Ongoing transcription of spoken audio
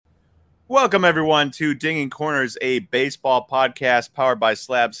Welcome, everyone, to Dinging Corners, a baseball podcast powered by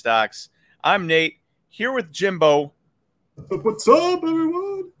Slab Stocks. I'm Nate, here with Jimbo. What's up,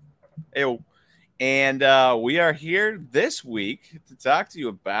 everyone? Ew. And we are here this week to talk to you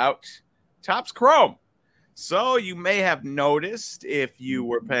about Topps Chrome. So you may have noticed, if you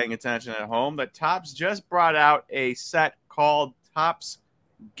were paying attention at home, that Topps just brought out a set called Topps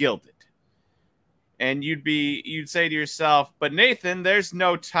Gilded. And you'd say to yourself, but Nathan, there's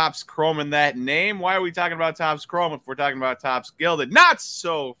no Topps Chrome in that name. Why are we talking about Topps Chrome if we're talking about Topps Gilded? Not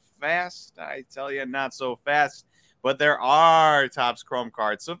so fast, I tell you, not so fast. But there are Topps Chrome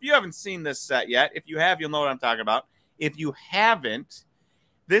cards. So if you haven't seen this set yet, if you have, you'll know what I'm talking about. If you haven't,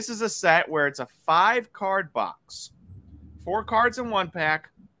 this is a set where it's a 5-card box. 4 cards in one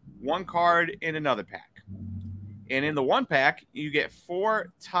pack, 1 card in another pack. And in the one pack, you get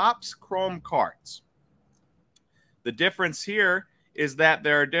 4 Topps Chrome cards. The difference here is that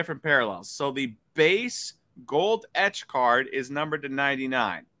there are different parallels. So the base gold etch card is numbered to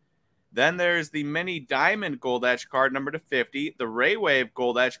 99. Then there's the mini diamond gold etch card numbered to 50, the Ray Wave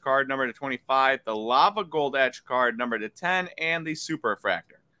gold etch card numbered to 25, the lava gold etch card numbered to 10, and the super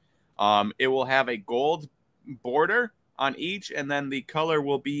refractor. It will have a gold border on each, and then the color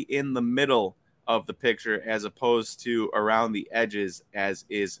will be in the middle of the picture as opposed to around the edges as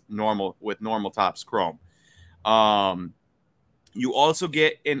is normal with normal Topps Chrome. You also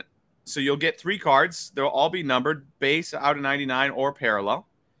get you'll get 3 cards. They'll all be numbered base out of 99 or parallel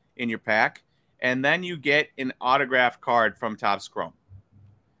in your pack. And then you get an autographed card from Topps Chrome.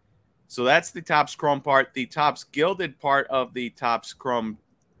 So that's the Topps Chrome part. The Topps Gilded part of the Topps Chrome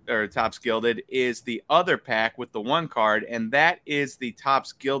or Topps Gilded is the other pack with the 1 card. And that is the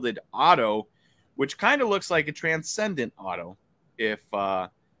Topps Gilded Auto, which kind of looks like a Transcendent Auto if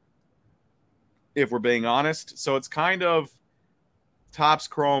we're being honest. So it's kind of Topps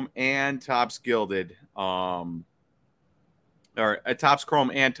Chrome and Topps Gilded, or a Topps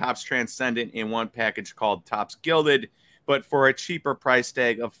Chrome and Topps Transcendent in one package called Topps Gilded, but for a cheaper price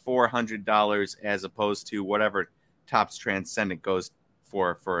tag of $400 as opposed to whatever Topps Transcendent goes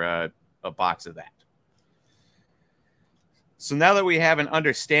for a box of that. So now that we have an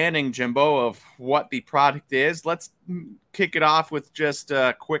understanding, Jimbo, of what the product is, let's kick it off with just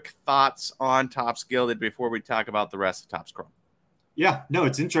quick thoughts on Topps Gilded before we talk about the rest of Topps Chrome. Yeah, no,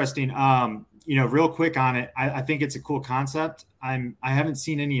 it's interesting. Real quick on it, I think it's a cool concept. I haven't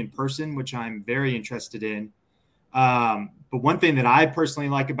seen any in person, which I'm very interested in. But one thing that I personally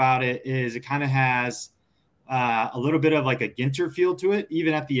like about it is it kind of has a little bit of like a Ginter feel to it,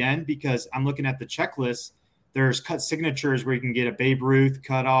 even at the end, because I'm looking at the checklist. There's cut signatures where you can get a Babe Ruth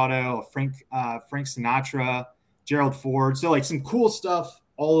cut auto, a Frank Sinatra, Gerald Ford. So like some cool stuff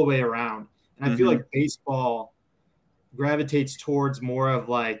all the way around. And I feel like baseball gravitates towards more of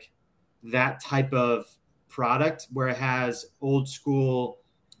like that type of product where it has old school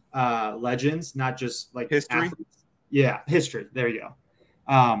legends, not just like history. Athletes. Yeah, history. There you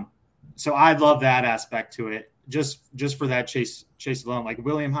go. So I love that aspect to it. Just for that chase alone, like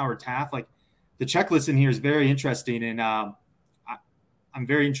William Howard Taft, like. The checklist in here is very interesting, and I'm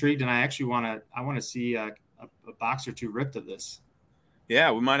very intrigued, and I actually want to see a box or 2 ripped of this.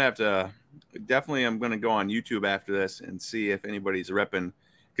 Yeah, we might have to. Definitely, I'm going to go on YouTube after this and see if anybody's ripping,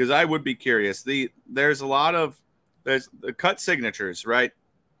 because I would be curious. There's the cut signatures, right?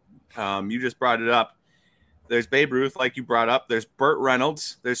 You just brought it up. There's Babe Ruth, like you brought up. There's Burt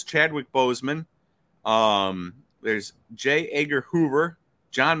Reynolds. There's Chadwick Boseman. There's J. Edgar Hoover.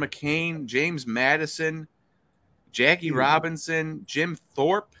 John McCain, James Madison, Jackie Robinson, Jim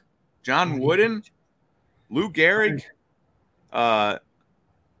Thorpe, John Wooden, Lou Gehrig.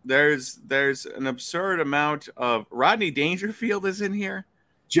 There's an absurd amount of Rodney Dangerfield is in here.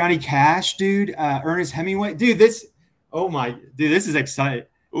 Johnny Cash, dude. Ernest Hemingway, dude. This is exciting.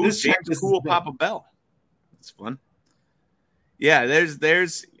 Ooh, this James Cool Papa Bell. It's fun. Yeah,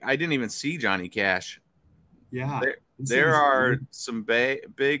 there's. I didn't even see Johnny Cash. Yeah. There are some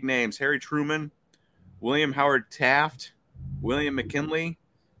big names: Harry Truman, William Howard Taft, William McKinley,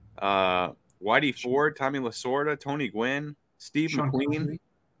 Whitey Ford, Tommy Lasorda, Tony Gwynn, Steve McQueen,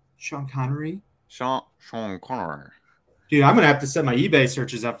 Sean Connery. Sean Connery. Dude, I'm gonna have to set my eBay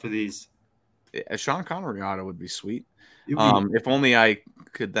searches up for these. A Sean Connery auto would be sweet. If only I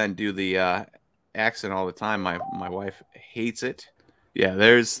could then do the accent all the time. My wife hates it. Yeah,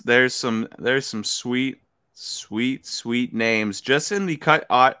 there's some sweet names just in the cut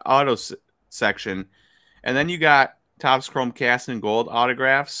auto section. And then you got Topps Chrome Cast and Gold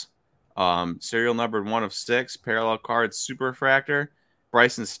autographs, serial numbered 1 of 6, parallel cards, super refractor,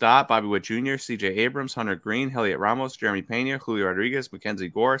 Bryson Stott, Bobby Witt Jr., C.J. Abrams, Hunter Green, Heliot Ramos, Jeremy Pena, Julio Rodriguez, Mackenzie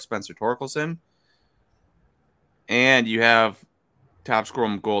Gore, Spencer Torkelson. And you have Topps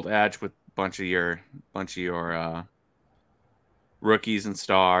Chrome Gold Edge with a bunch of your rookies and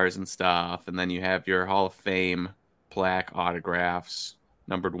stars and stuff. And then you have your Hall of Fame plaque autographs,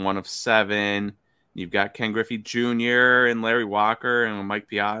 numbered 1/7. You've got Ken Griffey Jr. and Larry Walker and Mike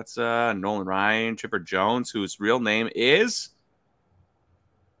Piazza and Nolan Ryan, Chipper Jones, whose real name is...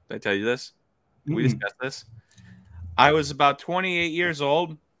 Did I tell you this? Did we discuss this? I was about 28 years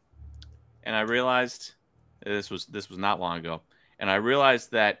old, and I realized this was not long ago, and I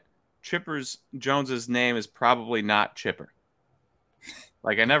realized that Chipper Jones's name is probably not Chipper.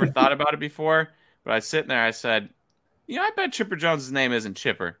 Like, I never thought about it before, but I was sitting there, I said, I bet Chipper Jones's name isn't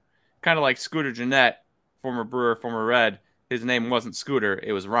Chipper. Kind of like Scooter Gennett, former Brewer, former Red. His name wasn't Scooter,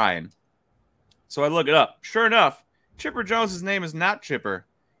 it was Ryan. So I look it up. Sure enough, Chipper Jones's name is not Chipper.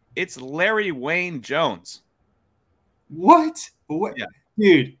 It's Larry Wayne Jones. What? What? Yeah.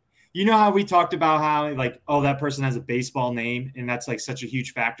 Dude, you know how we talked about how, like, that person has a baseball name, and that's, like, such a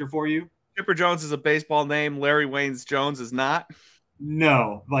huge factor for you? Chipper Jones is a baseball name. Larry Wayne Jones is not?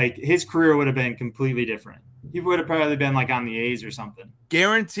 No. Like, his career would have been completely different. He would have probably been, like, on the A's or something.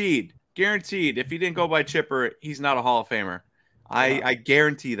 Guaranteed. If he didn't go by Chipper, he's not a Hall of Famer. I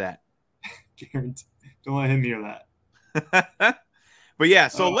guarantee that. Guaranteed. Don't let him hear that. But yeah,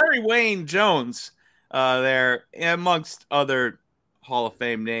 so Larry Wayne Jones there, amongst other Hall of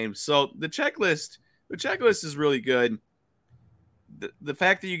Fame names. So the checklist is really good. The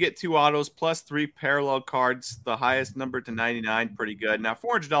fact that you get 2 autos plus 3 parallel cards, the highest number to 99, pretty good. Now,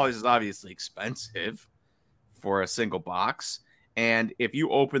 $400 is obviously expensive for a single box. And if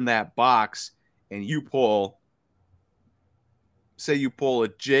you open that box and you pull a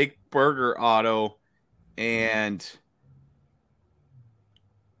Jake Burger auto and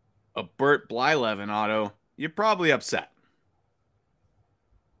a Bert Blyleven auto, you're probably upset.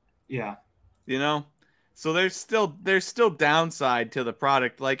 Yeah. So there's still downside to the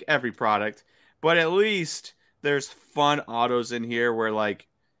product, like every product, but at least there's fun autos in here where, like,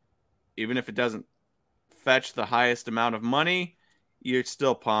 even if it doesn't fetch the highest amount of money, you're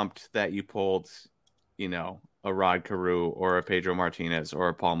still pumped that you pulled, a Rod Carew or a Pedro Martinez or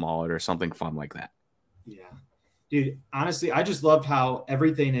a Paul Mullet or something fun like that. Yeah. Dude, honestly, I just loved how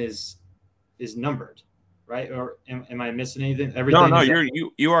everything is numbered, right? Or am I missing anything? Everything. No,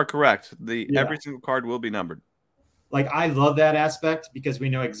 you are correct. Every single card will be numbered. Like, I love that aspect because we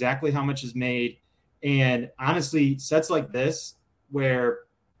know exactly how much is made. And honestly, sets like this where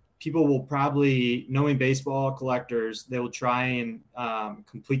people will probably, knowing baseball collectors, they will try and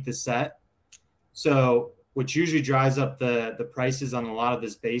complete the set. So which usually drives up the prices on a lot of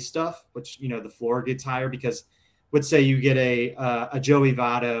this base stuff, which, the floor gets higher because let's say you get a Joey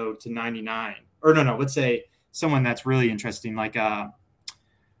Votto to 99, or no, let's say someone that's really interesting, like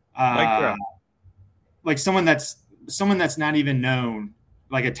someone that's not even known,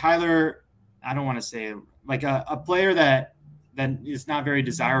 like a Tyler. I don't want to say like a player that is not very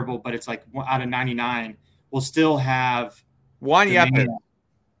desirable, but it's like out of 99 will still have Juan Yepes.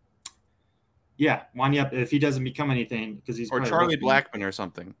 Yeah, Juan Yepes, if he doesn't become anything, because he's or Charlie Blackmon or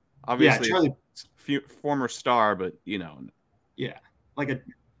something. Obviously, former star, but Yeah, like a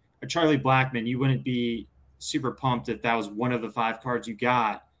Charlie Blackmon, you wouldn't be super pumped if that was one of the 5 cards you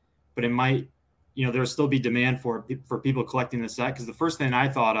got, but it might, there'll still be demand for people collecting the set. Because the first thing I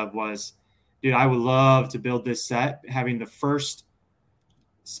thought of was, dude, I would love to build this set, build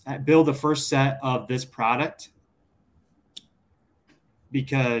the first set of this product,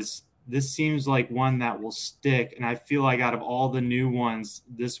 because this seems like one that will stick. And I feel like out of all the new ones,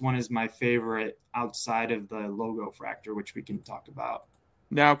 this one is my favorite outside of the logo fractor, which we can talk about.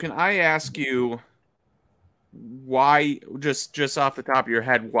 Now, can I ask you why, just off the top of your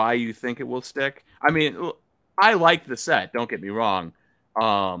head, why you think it will stick? I mean, I like the set, don't get me wrong.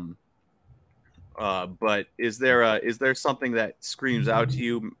 But is there something that screams out to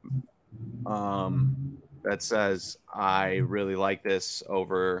you that says, I really like this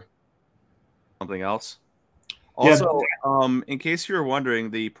over something else? Also, in case you were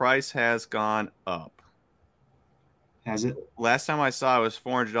wondering, the price has gone up. Has it? Last time I saw it was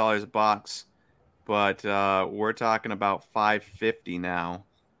 $400 a box, but we're talking about $550 now.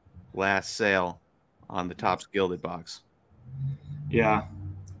 Last sale on the Topps Gilded box. Yeah.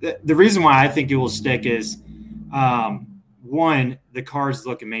 The reason why I think it will stick is, one, the cards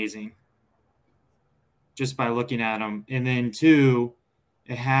look amazing just by looking at them. And then 2,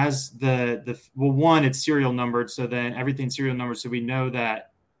 it has one, it's serial numbered. So then everything's serial numbered. So we know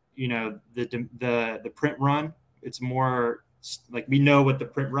that, the print run, it's more like we know what the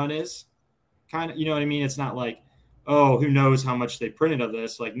print run is, kind of, you know what I mean? It's not like, oh, who knows how much they printed of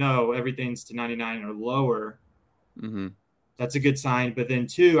this? Like, no, everything's to 99 or lower. Mm-hmm. That's a good sign. But then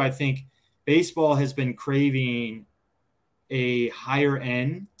two, I think baseball has been craving a higher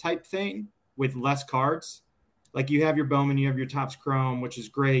end type thing with less cards. Like you have your Bowman, you have your Topps Chrome, which is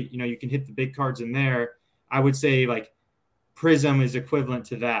great. You know, you can hit the big cards in there. I would say like Prism is equivalent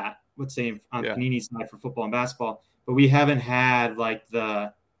to that. Let's say on Panini's side for football and basketball, but we haven't had like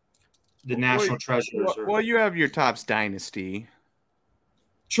the national treasures. Well, you have your Topps Dynasty.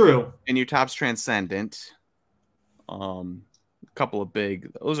 True. And your Topps Transcendent. Those are a couple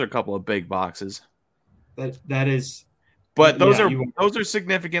of big boxes. That is. But those are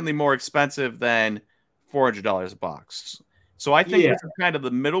significantly more expensive than $400 a box. So I think this is kind of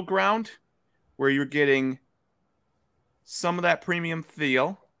the middle ground where you're getting some of that premium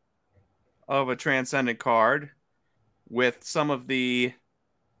feel of a Transcendent card with some of the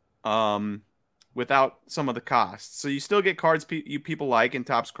without some of the costs. So you still get cards people like in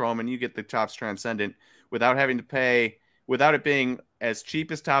Topps Chrome, and you get the Topps Transcendent without having to pay, without it being as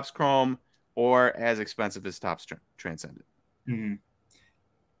cheap as Topps Chrome or as expensive as Topps Transcendent. Mm-hmm.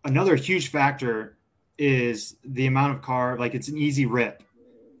 Another huge factor is the amount of card. Like it's an easy rip,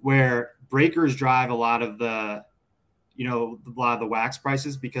 where breakers drive a lot of the wax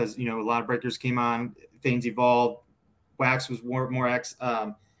prices because a lot of breakers came on, things evolved, wax was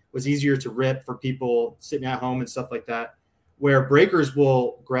was easier to rip for people sitting at home and stuff like that. Where breakers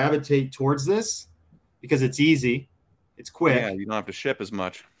will gravitate towards this because it's easy, it's quick. Yeah, you don't have to ship as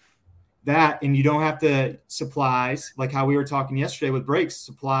much. That, and you don't have to supplies, like how we were talking yesterday with breaks,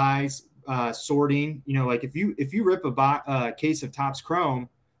 supplies, sorting. Like if you rip a case of Topps Chrome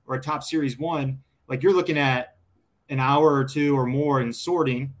or a Topps Series 1, like you're looking at an hour or two or more in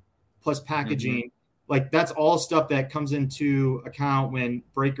sorting plus packaging. Mm-hmm. Like that's all stuff that comes into account when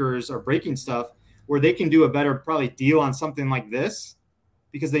breakers are breaking stuff, where they can do a better probably deal on something like this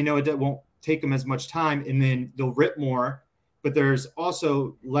because they know it won't take them as much time, and then they'll rip more. But there's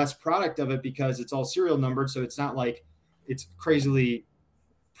also less product of it because it's all serial numbered. So it's not like it's crazily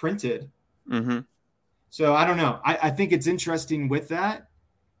printed. Mm-hmm. So I don't know. I think it's interesting with that.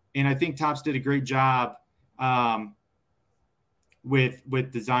 And I think Topps did a great job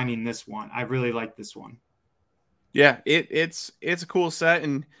with designing this one. I really like this one. Yeah, it's a cool set.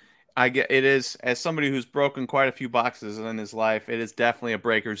 And it is, as somebody who's broken quite a few boxes in his life, it is definitely a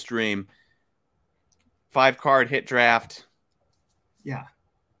breaker's dream. 5-card hit draft. Yeah.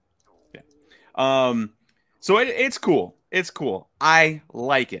 So it's cool. It's cool. I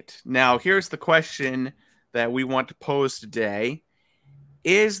like it. Now, here's the question that we want to pose today.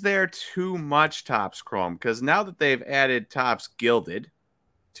 Is there too much Topps Chrome? Because now that they've added Topps Gilded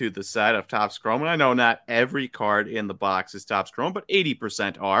to the set of Topps Chrome, and I know not every card in the box is Topps Chrome, but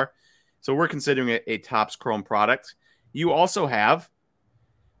 80% are. So we're considering it a Topps Chrome product. You also have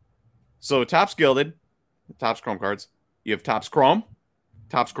Topps Gilded, Topps Chrome cards. You have Topps Chrome,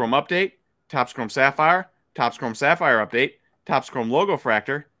 Topps Chrome Update, Topps Chrome Sapphire, Topps Chrome Sapphire Update, Topps Chrome Logo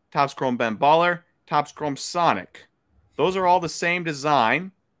Fractor, Topps Chrome Ben Baller, Topps Chrome Sonic. Those are all the same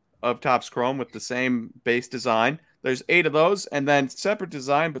design of Topps Chrome with the same base design. There's 8 of those, and then separate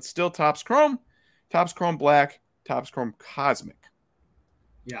design, but still Topps Chrome, Topps Chrome Black, Topps Chrome Cosmic.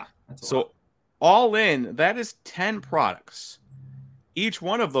 Yeah. That's a lot. All in, that is 10 products. Each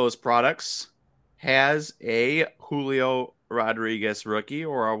one of those products has a Julio Rodriguez rookie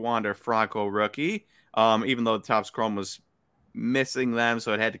or a Wander Franco rookie, even though the Topps Chrome was missing them,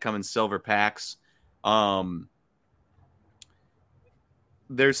 so it had to come in silver packs.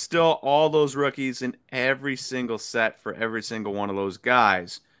 There's still all those rookies in every single set for every single one of those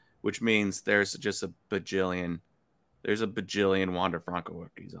guys, which means there's just a bajillion. There's a bajillion Wander Franco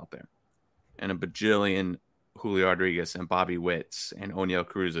rookies out there, and a bajillion Julio Rodriguez and Bobby Witts and O'Neal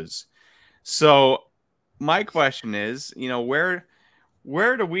Cruzes. So my question is, where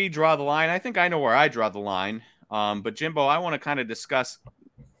do we draw the line? I think I know where I draw the line. But Jimbo, I want to kind of discuss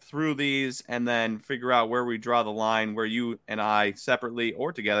through these and then figure out where we draw the line, where you and I separately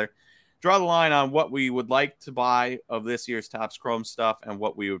or together draw the line on what we would like to buy of this year's Topps Chrome stuff and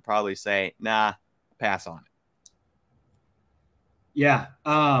what we would probably say, nah, pass on it. Yeah.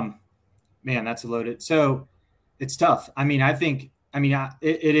 Man, that's loaded. So it's tough.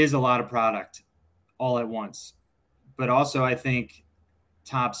 It is a lot of product all at once, but also I think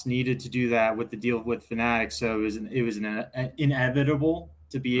Topps needed to do that with the deal with Fanatics. So it was inevitable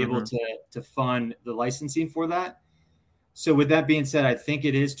to be able to fund the licensing for that. So with that being said, I think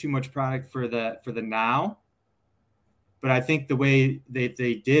it is too much product for the now, but I think the way they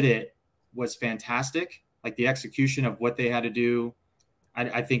did it was fantastic. like the execution of what they had to do.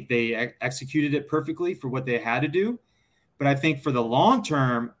 I think they executed it perfectly for what they had to do. But I think for the long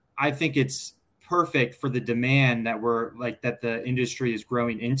term, I think it's perfect for the demand that the industry is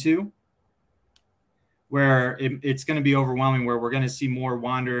growing into, where it's going to be overwhelming, where we're going to see more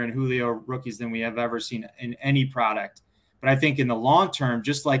Wander and Julio rookies than we have ever seen in any product. But I think in the long term,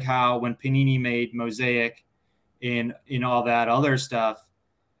 just like how when Panini made Mosaic in all that other stuff,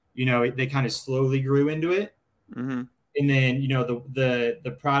 they kind of slowly grew into it. Mm-hmm. And then,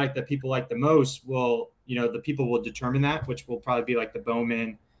 the product that people like the most will, the people will determine that, which will probably be like the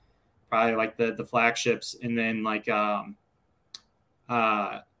Bowman, probably like the flagships. And then like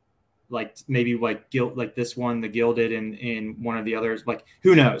maybe like this one, the Gilded and one of the others, like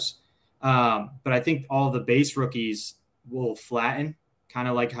who knows? But I think all the base rookies will flatten, kind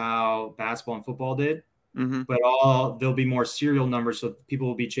of like how basketball and football did. Mm-hmm. But there'll be more serial numbers, so people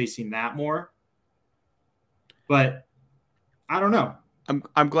will be chasing that more. But I don't know.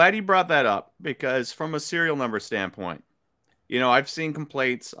 I'm glad you brought that up, because from a serial number standpoint, I've seen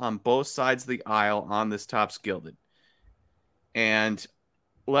complaints on both sides of the aisle on this Topps Gilded. And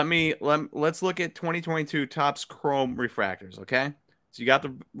let's look at 2022 Topps Chrome refractors, okay? So you got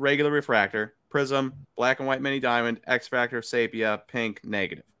the regular refractor, Prism, black and white mini diamond, X Factor, sepia, pink,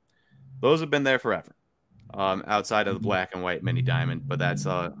 negative. Those have been there forever, outside of the black and white mini diamond, but that's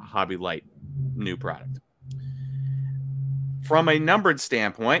a Hobby Light new product. From a numbered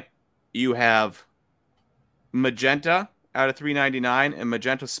standpoint, you have magenta out of 399 and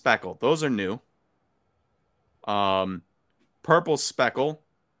magenta speckle. Those are new. Purple speckle,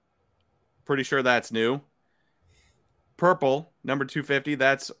 pretty sure that's new. Purple, number 250,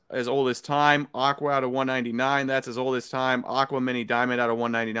 that's as old as time. Aqua out of 199, that's as old as time. Aqua mini diamond out of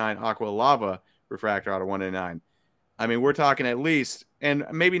 199. Aqua lava refractor out of 199. I mean, we're talking at least, and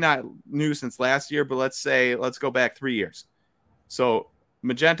maybe not new since last year, but let's go back 3 years. So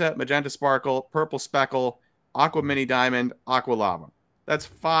magenta sparkle, purple speckle, aqua mini diamond, aqua lava. That's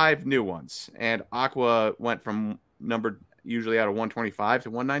 5 new ones. And aqua went from numbered usually out of 125 to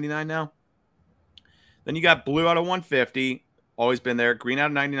 199 now. Then you got blue out of 150, always been there. Green out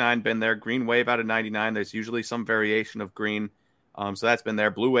of 99, been there. Green wave out of 99. There's usually some variation of green. So that's been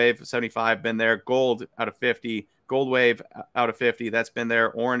there. Blue wave 75, been there. Gold out of 50. Gold wave out of 50, that's been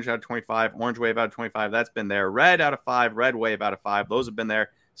there. Orange out of 25. Orange wave out of 25, that's been there. Red out of 5. Red wave out of 5. Those have been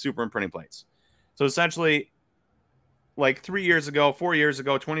there. Super imprinting plates. So essentially, like 4 years ago,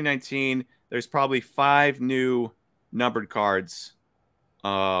 2019, there's probably 5 new numbered cards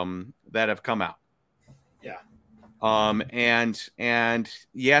that have come out. Yeah. And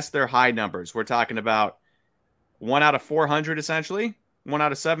yes, they're high numbers. We're talking about 1 out of 400 essentially, 1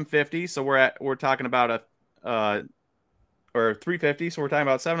 out of 750. So we're talking about or 350. So we're talking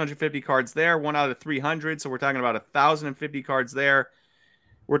about 750 cards there. 1 out of 300. So we're talking about 1,050 cards there.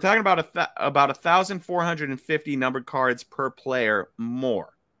 We're talking about about 1,450 numbered cards per player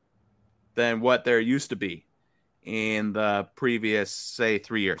more than what there used to be in the previous, say,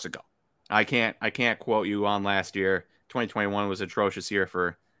 3 years ago. I can't quote you on last year. 2021 was an atrocious year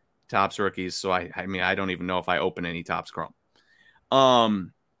for Topps rookies, so I mean I don't even know if I open any Topps Chrome.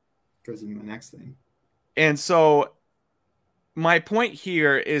 Goes into my next thing. And so my point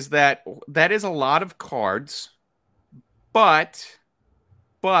here is that is a lot of cards, but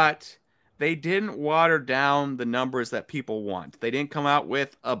they didn't water down the numbers that people want. They didn't come out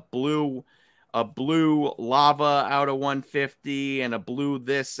with a blue lava out of 150 and a blue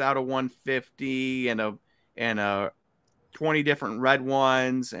this out of 150 and a 20 different red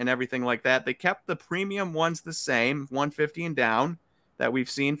ones and everything like that. They kept the premium ones the same, 150 and down, that we've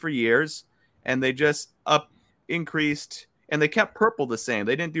seen for years, and they just increased, and they kept purple the same.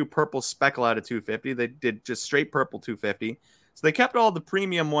 They didn't do purple speckle out of 250. They did just straight purple 250. So they kept all the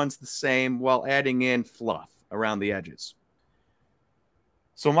premium ones the same while adding in fluff around the edges.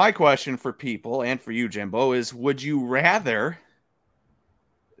 So my question for people and for you, Jimbo, is would you rather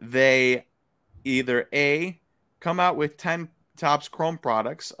they either A, come out with 10 Topps Chrome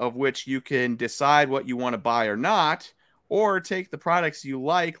products of which you can decide what you want to buy or not, or take the products you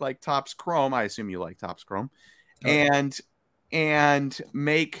like Topps Chrome, I assume you like Topps Chrome, and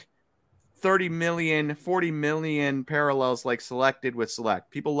make 30 million, 40 million parallels like Select did with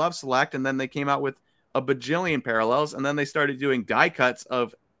Select. People love Select, and then they came out with a bajillion parallels, and then they started doing die cuts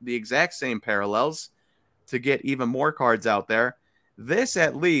of the exact same parallels to get even more cards out there. This,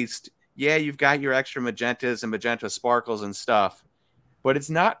 at least, yeah, you've got your extra magentas and magenta sparkles and stuff, but it's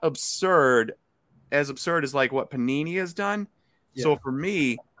not absurd as like what Panini has done. Yeah. So for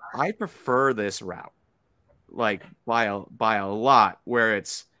me, I prefer this route, like by a lot, where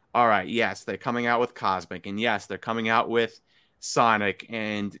it's all right, yes, they're coming out with Cosmic, and yes, they're coming out with Sonic,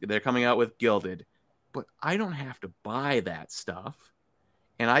 and they're coming out with Gilded, but I don't have to buy that stuff,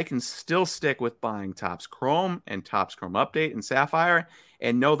 and I can still stick with buying Topps Chrome and Topps Chrome Update and Sapphire,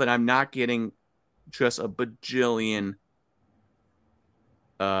 and know that I'm not getting just a bajillion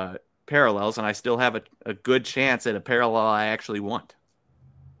parallels, and I still have a good chance at a parallel I actually want.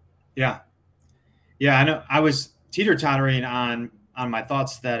 Yeah. Yeah, I know. I was teeter-tottering on my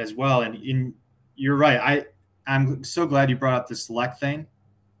thoughts to that as well. And you're right. I'm so glad you brought up the select thing,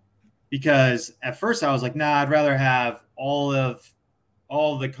 because at first I was like, nah, I'd rather have all of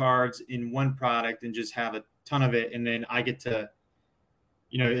the cards in one product and just have a ton of it. And then I get to,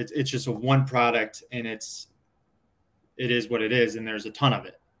 it's just a one product, and it is what it is. And there's a ton of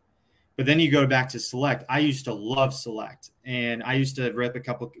it. But then you go back to Select. I used to love Select, and I used to rip a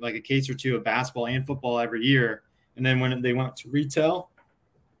case or two of basketball and football every year. And then when they went to retail,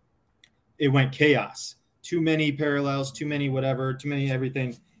 it went chaos. Too many parallels, too many whatever, too many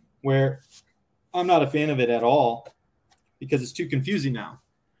everything, where I'm not a fan of it at all because it's too confusing now.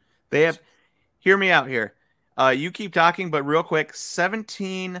 Hear me out here. You keep talking, but real quick,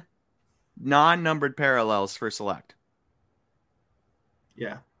 17 non-numbered parallels for Select.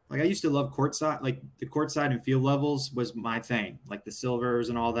 Yeah. Like I used to love courtside, like the courtside and field levels was my thing, like the silvers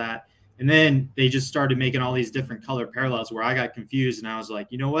and all that. And then they just started making all these different color parallels where I got confused, and I was like,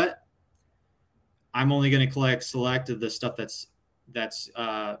 you know what? I'm only going to collect Select of the stuff that's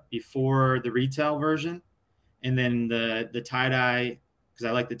before the retail version, and then the tie-dye, because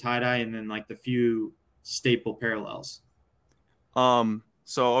I like the tie-dye, and then like the few staple parallels.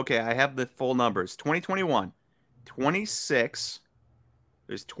 So okay, I have the full numbers. 2021, 26.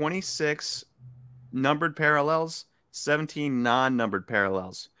 There's 26 numbered parallels, 17 non-numbered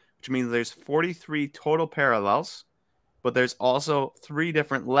parallels, which means there's 43 total parallels, but there's also 3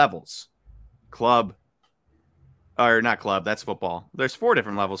 different levels. Club, or not club, that's football. There's 4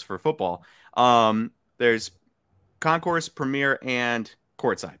 different levels for football. There's Concourse, Premier, and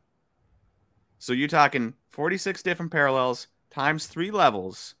Courtside. So you're talking 46 different parallels times 3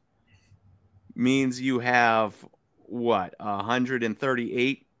 levels means you have what,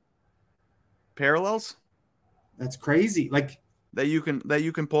 138 parallels? That's crazy. Like that you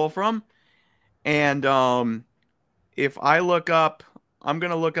can pull from. And if I look up, I'm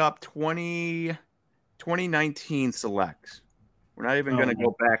going to look up 2019 Select. We're not even going to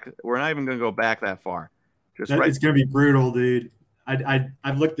go back. We're not even going to go back that far. It's going to be brutal, dude.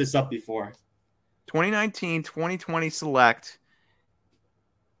 I've looked this up before. 2019, 2020 Select.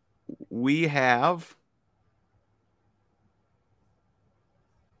 We have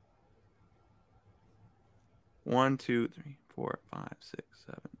 1, 2, 3, 4, 5, 6,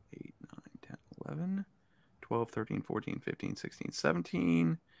 7, 8, 9, 10, 11, 12, 13, 14, 15, 16,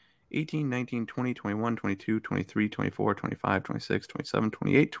 17, 18, 19, 20, 21, 22, 23, 24, 25, 26, 27,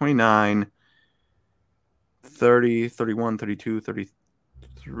 28, 29, 30, 31, 32,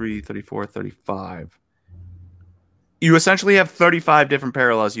 33, 34, 35. You essentially have 35 different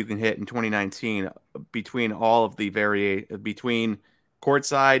parallels you can hit in 2019 between all of the between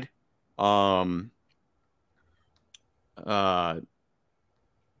Courtside,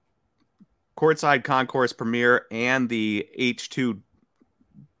 Courtside, Concourse, Premier, and the H2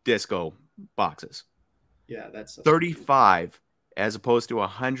 Disco boxes. Yeah, that's 35 as opposed to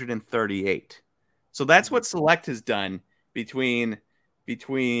 138. So that's what Select has done between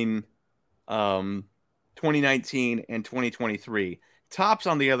 2019 and 2023. Topps,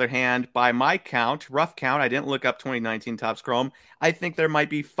 on the other hand, by my count, rough count, I didn't look up 2019 Topps Chrome. I think there might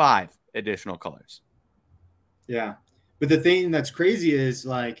be 5 additional colors. Yeah. But the thing that's crazy is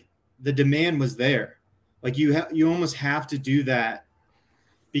like the demand was there. Like you almost have to do that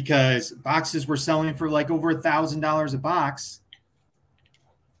because boxes were selling for like over $1,000 a box,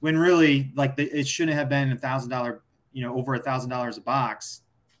 when really like it shouldn't have been $1,000, over $1,000 a box.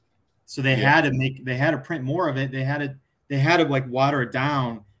 So they had to print more of it. They had to like water it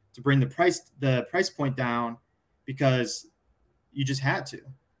down to bring the price point down, because you just had to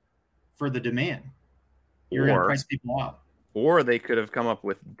for the demand. You're going to price people out. Or they could have come up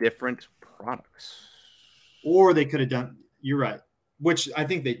with different products. Or they could have done. You're right. Which I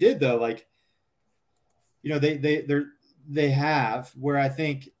think they did though. Like, they have, where I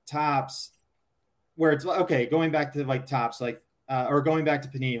think Topps, where it's okay. Going back to like Topps, like. Or going back to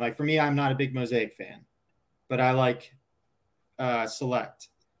Panini, like for me, I'm not a big Mosaic fan, but I like Select.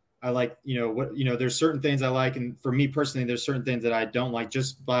 I like, there's certain things I like. And for me personally, there's certain things that I don't like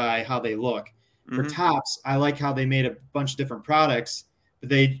just by how they look. Mm-hmm. For Topps, I like how they made a bunch of different products, but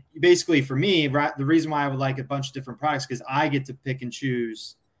they basically, for me, the reason why I would like a bunch of different products, because I get to pick and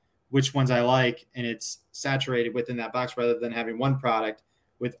choose which ones I like, and it's saturated within that box rather than having one product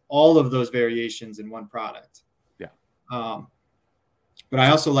with all of those variations in one product. Yeah. But I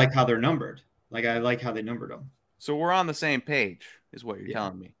also like how they're numbered. Like I like how they numbered them. So we're on the same page, is what you're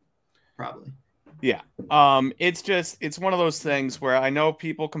telling me. Probably. Yeah. It's one of those things where I know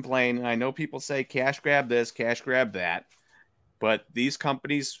people complain and I know people say cash grab this, cash grab that. But these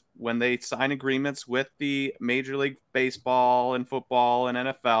companies, when they sign agreements with the Major League Baseball and football and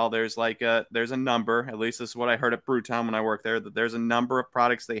NFL, there's a number, at least this is what I heard at Brewtown when I worked there, that there's a number of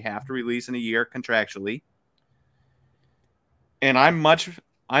products they have to release in a year contractually. And I'm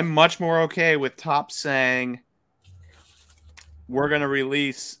much more okay with Topps saying we're going to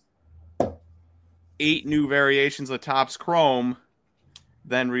release 8 new variations of Topps Chrome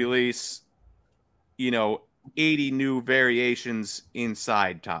than release, 80 new variations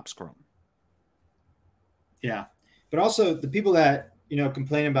inside Topps Chrome. Yeah. But also the people that,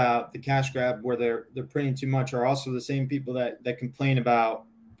 complain about the cash grab where they're printing too much are also the same people that complain about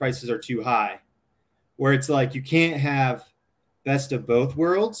prices are too high, where it's like you can't have best of both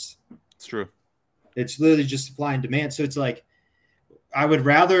worlds. It's true. It's literally just supply and demand. So it's like, I would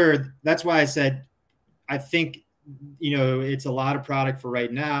rather, that's why I said, I think, it's a lot of product for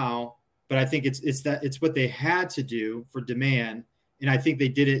right now, but I think it's what they had to do for demand. And I think they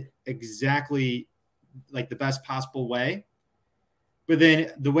did it exactly like the best possible way. But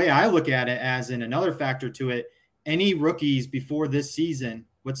then the way I look at it as in another factor to it, any rookies before this season,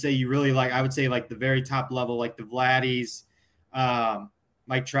 let's say you really like, I would say like the very top level, like the Vladdies,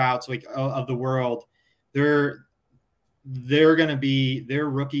 Mike Trouts, like of the world, they're going to be their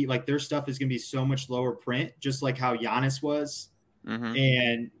rookie, like their stuff is going to be so much lower print, just like how Giannis was. Mm-hmm.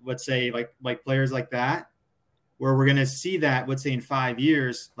 And let's say like players like that, where we're going to see that, let's say in 5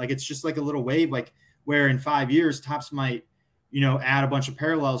 years, like it's just like a little wave, like where in 5 years Topps might, add a bunch of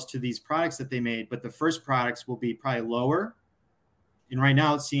parallels to these products that they made, but the first products will be probably lower. And right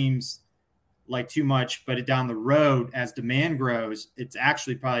now it seems like too much, but down the road, as demand grows, it's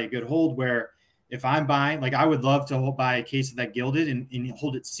actually probably a good hold where if I'm buying, like I would love to buy a case of that gilded and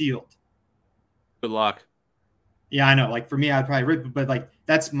hold it sealed. Good luck. Yeah, I know. Like for me, I'd probably rip it, but like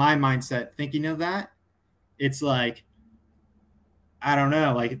that's my mindset thinking of that. It's like, I don't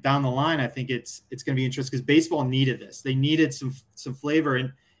know, like down the line, I think it's going to be interesting because baseball needed this. They needed some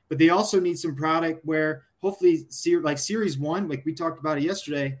flavor, but they also need some product where hopefully like Series 1, like we talked about it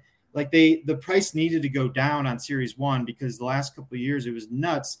yesterday, like the price needed to go down on Series 1 because the last couple of years it was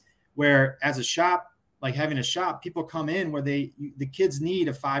nuts. Where as a shop, like having a shop, people come in where the kids need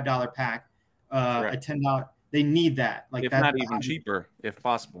a $5 pack, a $10. They need that. Like if that, not even cheaper, if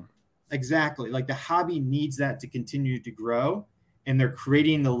possible. Exactly. Like the hobby needs that to continue to grow, and they're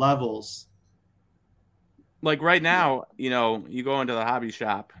creating the levels. Like right now, you go into the hobby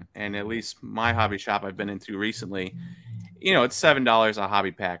shop, and at least my hobby shop I've been into recently, it's $7 a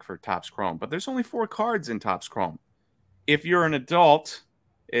hobby pack for Topps Chrome, but there's only 4 cards in Topps Chrome. If you're an adult,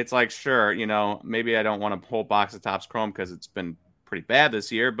 it's like, sure, maybe I don't want a whole box of Topps Chrome because it's been pretty bad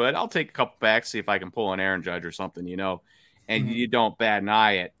this year, but I'll take a couple packs, see if I can pull an Aaron Judge or something, and you don't bat an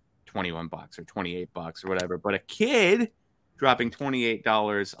eye at $21 or $28 or whatever. But a kid dropping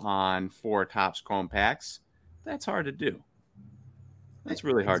 $28 on 4 Topps Chrome packs, that's hard to do. That's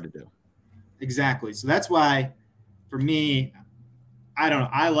really hard to do. Exactly. So that's why, for me, I don't know.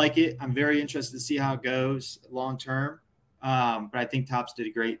 I like it. I'm very interested to see how it goes long term. But I think Topps did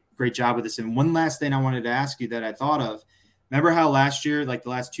a great job with this. And one last thing I wanted to ask you that I thought of, remember how last year, like the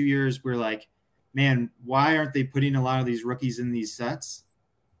last 2 years, we're like, man, why aren't they putting a lot of these rookies in these sets?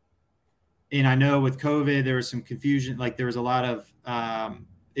 And I know with COVID, there was some confusion, like there was a lot of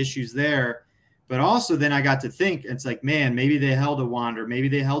issues there. But also then I got to think, it's like, man, maybe they held a Wander. Maybe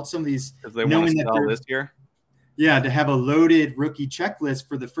they held some of these. Because they want to sell this year? Yeah, to have a loaded rookie checklist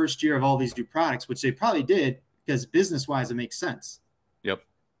for the first year of all these new products, which they probably did. Because business-wise, it makes sense. Yep.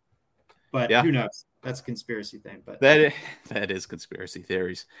 But who knows? That's a conspiracy thing. But that is conspiracy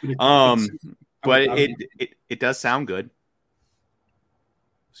theories. But it does sound good.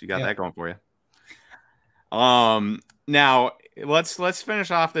 So you got that going for you. Now let's finish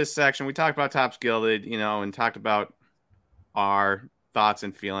off this section. We talked about Topps Gilded, and talked about our thoughts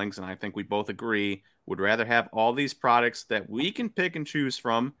and feelings, and I think we both agree would rather have all these products that we can pick and choose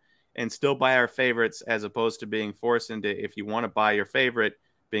from and still buy our favorites, as opposed to being forced into, if you want to buy your favorite,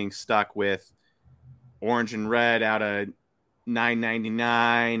 being stuck with orange and red out of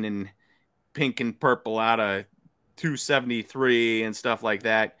 $9.99 and pink and purple out of $2.73 and stuff like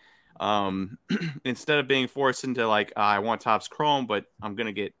that. Instead of being forced into like, I want Topps Chrome, but I'm going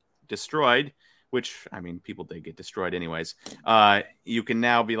to get destroyed. which, I mean, people did get destroyed anyways. You can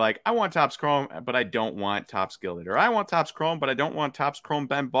now be like, I want Topps Chrome, but I don't want Topps Gilded, or I want Topps Chrome, but I don't want Topps Chrome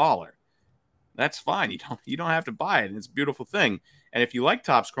Ben Baller. That's fine. You don't have to buy it. It's a beautiful thing. And if you like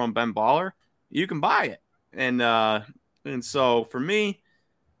Topps Chrome Ben Baller, you can buy it. And so for me,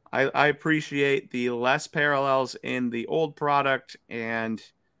 I appreciate the less parallels in the old product and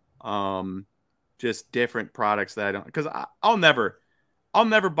just different products that I don't, because I'll never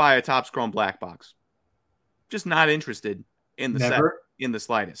buy a Topps Chrome black box. Just not interested in the set in the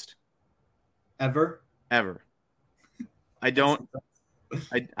slightest. Ever. I don't.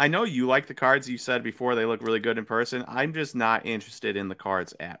 I know you like the cards. You said before they look really good in person. I'm just not interested in the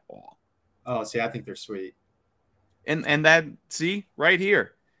cards at all. Oh, see, I think they're sweet. And that, see, right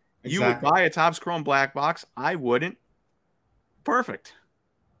here. Exactly. You would buy a Topps Chrome black box. I wouldn't. Perfect.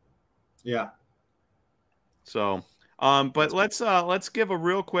 Yeah. So, but let's give a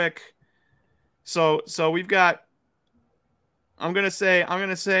real quick. So we've got. I'm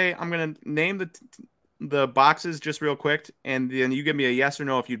gonna name the boxes just real quick, and then you give me a yes or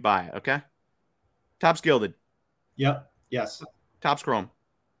no if you'd buy it. Okay. Topps Gilded. Yep. Yes. Topps Chrome.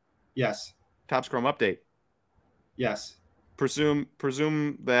 Yes. Topps Chrome Update. Yes. Presume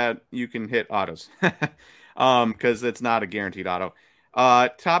that you can hit autos, because it's not a guaranteed auto.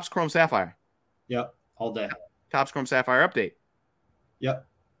 Topps Chrome Sapphire. Yep. All day. Topps Chrome Sapphire Update. Yep.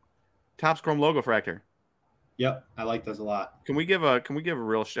 Topps Chrome Logo Fractor. Yep. I like those a lot. Can we give a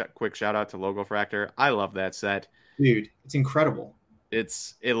real quick shout out to Logo Fractor? I love that set, dude. It's incredible.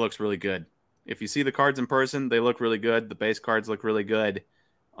 It looks really good. If you see the cards in person, they look really good. The base cards look really good.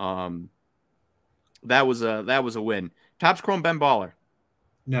 That was a win. Topps Chrome Ben Baller.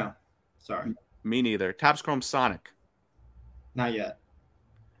 No, sorry. Me neither. Topps Chrome Sonic. Not yet.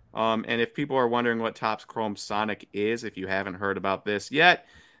 And if people are wondering what Topps Chrome Sonic is, if you haven't heard about this yet,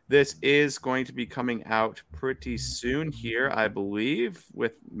 this is going to be coming out pretty soon here, I believe,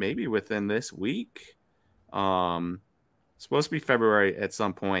 maybe within this week. It's supposed to be February at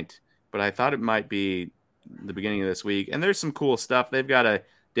some point, but I thought it might be the beginning of this week. And there's some cool stuff. They've got a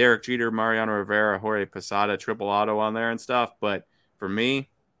Derek Jeter, Mariano Rivera, Jorge Posada triple auto on there and stuff. But for me,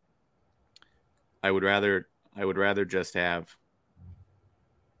 I would rather just have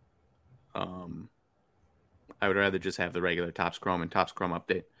the regular Topps Chrome and Topps Chrome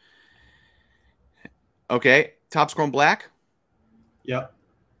Update. Okay, Topps Chrome Black. Yep.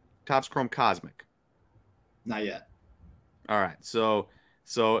 Topps Chrome Cosmic. Not yet. All right. So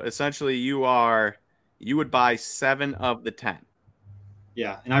essentially you would buy 7 of the 10.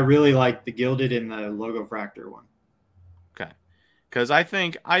 Yeah, and I really like the Gilded and the Logo Fractor one. Okay. Because I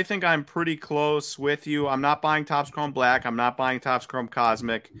think I'm pretty close with you. I'm not buying Topps Chrome Black. I'm not buying Topps Chrome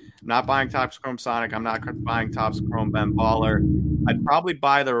Cosmic. I'm not buying Topps Chrome Sonic. I'm not buying Topps Chrome Ben Baller. I'd probably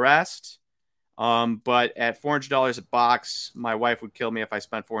buy the rest. But at $400 a box, my wife would kill me if I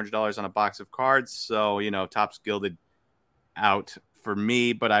spent $400 on a box of cards. So, Topps Gilded out for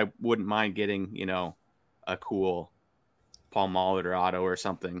me, but I wouldn't mind getting, a cool Paul Molitor auto or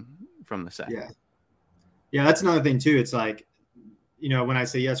something from the set. Yeah, that's another thing too. It's like, when I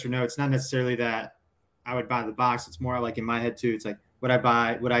say yes or no, it's not necessarily that I would buy the box. It's more like in my head too. It's like, would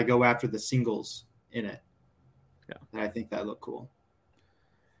I go after the singles in it? Yeah. And I think that look cool.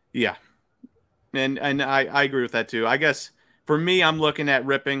 Yeah. And I agree with that too. I guess for me, I'm looking at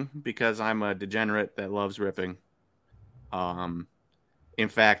ripping because I'm a degenerate that loves ripping. In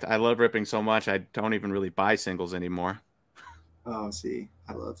fact, I love ripping so much I don't even really buy singles anymore. Oh, see,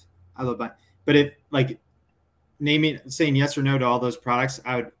 I love buying. But if like saying yes or no to all those products,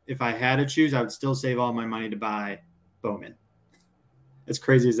 if I had to choose, I would still save all my money to buy Bowman. As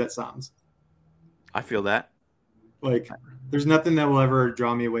crazy as that sounds. I feel that. Like, there's nothing that will ever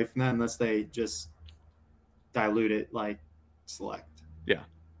draw me away from that unless they just dilute it like Select. Yeah.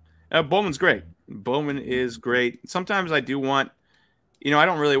 Bowman's great. Bowman is great. Sometimes I do want, I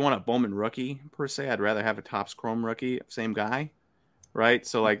don't really want a Bowman rookie per se. I'd rather have a Topps Chrome rookie, same guy, right?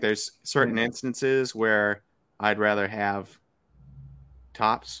 So, like, there's certain instances where I'd rather have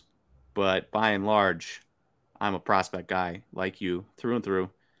Topps, but by and large, I'm a prospect guy like you through and through.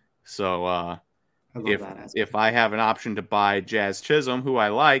 So, if I have an option to buy Jazz Chisholm, who I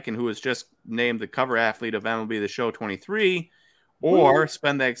like and who was just named the cover athlete of MLB The Show 23, or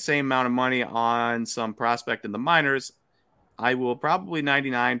spend that same amount of money on some prospect in the minors, I will probably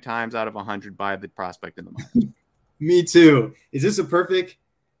 99 times out of 100 buy the prospect in the minors. Me too. Is this a perfect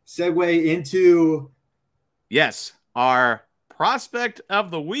segue into? Yes, our prospect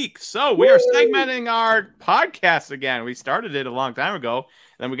of the week. So we are segmenting our podcast again. We started it a long time ago,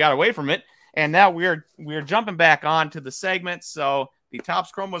 then we got away from it. And now we're jumping back on to the segment. So the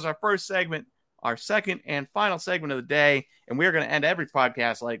Topps Chrome was our first segment. our second and final segment of the day. And we're going to end every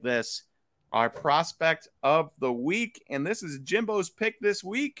podcast like this, our prospect of the week. And this is Jimbo's pick this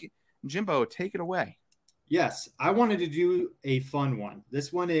week. Jimbo, take it away. Yes, I wanted to do a fun one.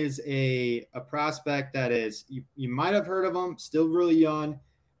 This one is a prospect that is, you might have heard of him, still really young,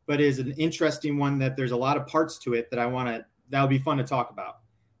 but is an interesting one that there's a lot of parts to it that would be fun to talk about.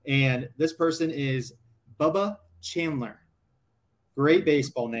 And this person is Bubba Chandler. Great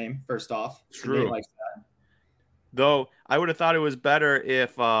baseball name, first off. True. Likes that. Though I would have thought it was better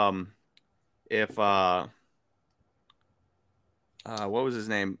if what was his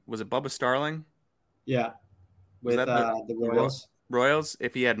name? Was it Bubba Starling? Yeah. With the Royals. Royals,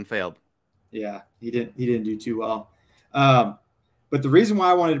 if he hadn't failed. Yeah, he didn't do too well. But the reason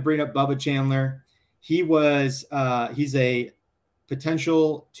why I wanted to bring up Bubba Chandler, he's a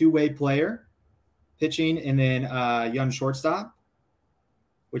potential two-way player, pitching and then young shortstop,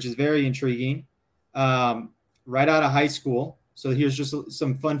 which is very intriguing. Right out of high school. So here's just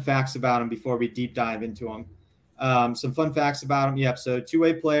some fun facts about him before we deep dive into him. Some fun facts about him. Yep. So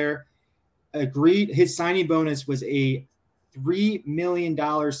two-way player. Agreed. His signing bonus was a $3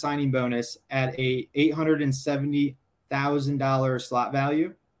 million signing bonus at a $870,000 slot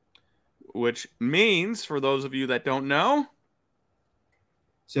value. Which means, for those of you that don't know.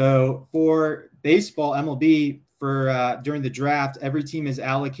 So for baseball, MLB, during the draft, every team is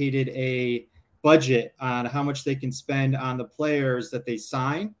allocated a budget on how much they can spend on the players that they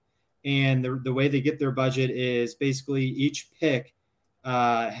sign. And the way they get their budget is basically each pick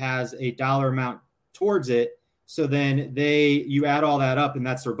has a dollar amount towards it. So then you add all that up and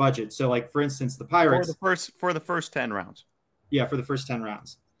that's their budget. So like, for instance, the Pirates for the first 10 rounds. Yeah. For the first 10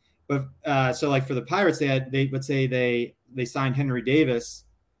 rounds. But so like for the Pirates, let's say they signed Henry Davis,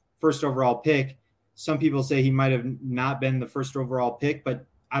 first overall pick. Some people say he might've not been the first overall pick, but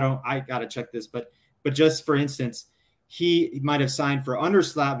I got to check this, but just for instance, he might've signed for under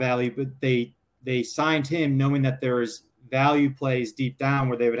slot value, but they signed him knowing that there is value plays deep down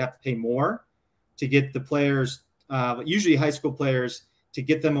where they would have to pay more to get the players, usually high school players, to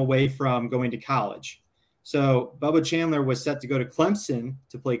get them away from going to college. So Bubba Chandler was set to go to Clemson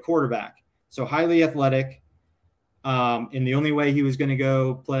to play quarterback. So highly athletic. And the only way he was going to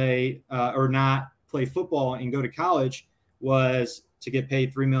go play or not play football and go to college was to get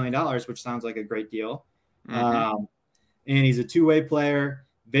paid $3 million, which sounds like a great deal. Mm-hmm. And he's a two-way player,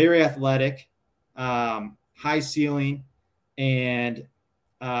 very athletic, high ceiling. And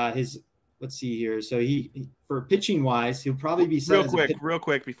let's see here. So he for pitching wise, he'll probably be set real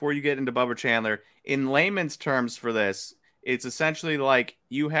quick before you get into Bubba Chandler. In layman's terms for this, it's essentially like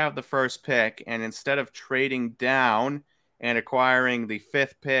you have the first pick, and instead of trading down and acquiring the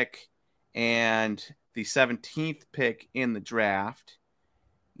 5th pick and the 17th pick in the draft,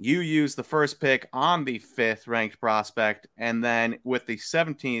 you use the first pick on the 5th ranked prospect, and then with the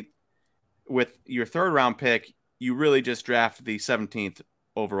 17th, with your 3rd round pick, you really just draft the 17th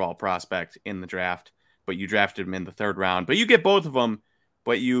overall prospect in the draft, but you drafted him in the 3rd round. But you get both of them,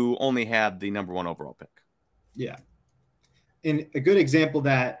 but you only had the number 1 overall pick. Yeah. And a good example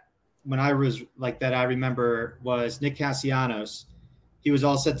that when I was like that, I remember was Nick Castellanos. He was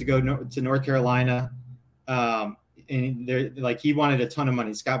all set to go to North Carolina. And he wanted a ton of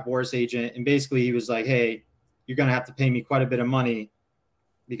money, Scott Boras agent. And basically he was like, hey, you're going to have to pay me quite a bit of money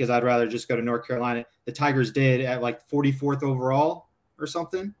because I'd rather just go to North Carolina. The Tigers did at like 44th overall or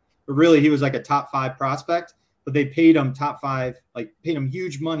something, but really he was like a top 5 prospect, but they paid him paid him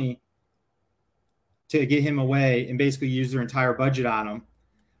huge money to get him away and basically use their entire budget on him.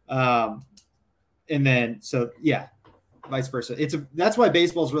 And then, so yeah, vice versa. That's why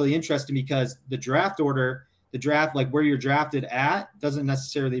baseball is really interesting, because the draft, like where you're drafted at, doesn't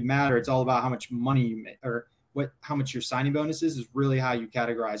necessarily matter. It's all about how much money you make, or how much your signing bonus is really how you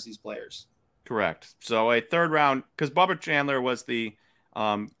categorize these players. Correct. So a 3rd round, because Bubba Chandler was the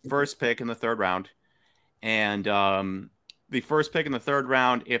first pick in the 3rd round. And the first pick in the 3rd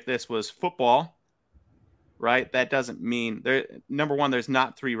round, if this was football, right, that doesn't mean number one, there's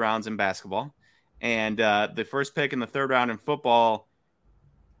not 3 rounds in basketball. And the first pick in the 3rd round in football,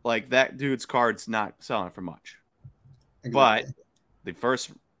 like that dude's card's not selling for much. Exactly. But the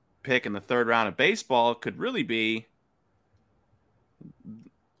first pick in the 3rd round of baseball could really be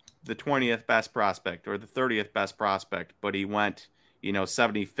the 20th best prospect or the 30th best prospect, but he went,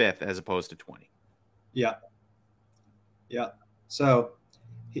 75th as opposed to 20. Yeah. Yeah. So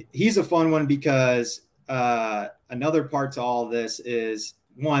he's a fun one because another part to all of this is,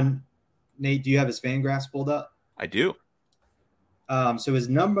 one, Nate, do you have his Fangraphs pulled up? I do. So his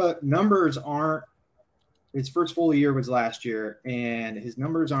numbers aren't his first full year was last year, and his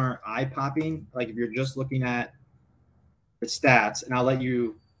numbers aren't eye popping. Like if you're just looking at the stats, and I'll let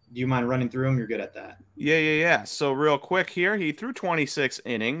you. Do you mind running through them? You're good at that. Yeah. So real quick here, he threw 26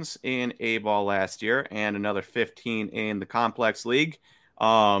 innings in A-ball last year and another 15 in the complex league.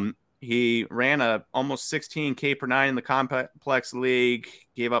 He ran a almost 16 K per nine in the complex league,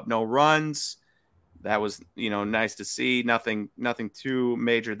 gave up no runs. That was, nice to see. Nothing too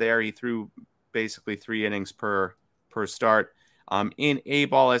major there. He threw basically 3 innings per start. In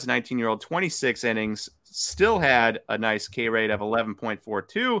A-ball as a 19-year-old, 26 innings, still had a nice K rate of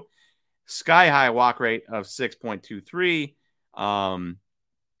 11.42, sky high walk rate of 6.23, and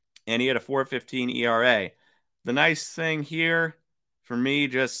he had a 4.15 ERA. The nice thing here for me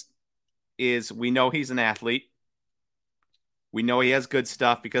just is we know he's an athlete. We know he has good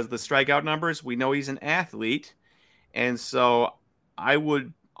stuff because of the strikeout numbers. We know he's an athlete. And so I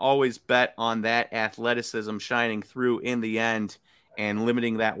would always bet on that athleticism shining through in the end and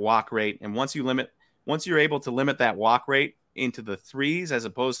limiting that walk rate. And once you're able to limit that walk rate into the 3s as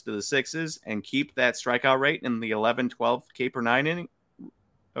opposed to the 6s and keep that strikeout rate in the 11, 12 K per 9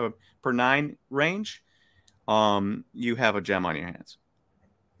 range, you have a gem on your hands.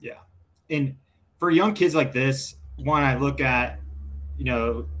 Yeah. And for young kids like this, one, I look at,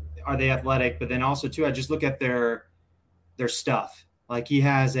 are they athletic? But then also, too, I just look at their stuff. Like he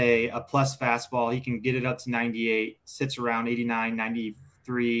has a plus fastball. He can get it up to 98, sits around 89,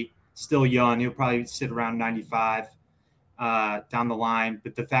 93, still young. He'll probably sit around 95 down the line.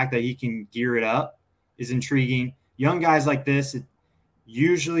 But the fact that he can gear it up is intriguing. Young guys like this,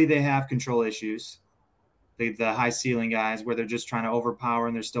 usually they have control issues. The high ceiling guys where they're just trying to overpower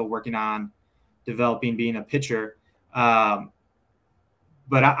and they're still working on developing being a pitcher. But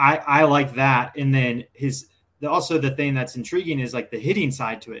I like that. And then also the thing that's intriguing is like the hitting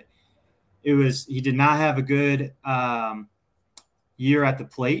side to it. He did not have a good year at the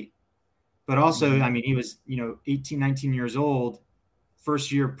plate, but also, I mean, he was, 18, 19 years old,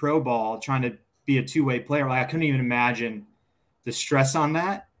 first year pro ball, trying to be a two-way player. Like I couldn't even imagine the stress on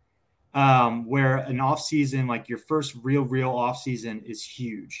that. Where an off season, like your first real off season is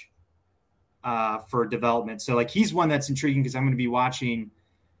huge for development. So like he's one that's intriguing because I'm going to be watching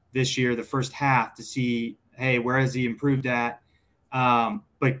this year, the first half, to see, hey, where has he improved at?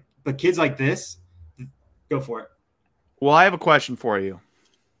 But kids like this, go for it. Well, I have a question for you.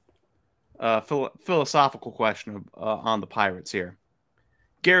 Philosophical question on the Pirates here.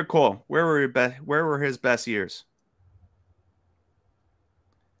 Gerrit Cole, where were his best years?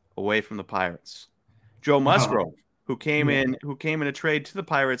 Away from the Pirates. Joe Musgrove, who came in a trade to the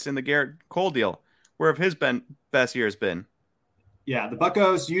Pirates in the Gerrit Cole deal. Where have his best years been? Yeah, the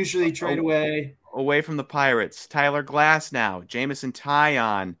Buccos usually trade away from the Pirates. Tyler Glasnow, Jameson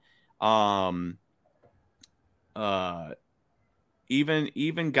Taillon,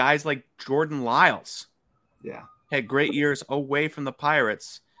 even guys like Jordan Lyles. Yeah, had great years away from the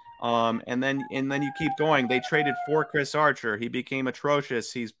Pirates. And then you keep going. They traded for Chris Archer. He became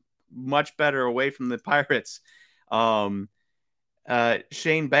atrocious. He's much better away from the Pirates. Shane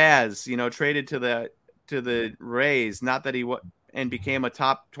Baz, traded to the Rays. Not that and became a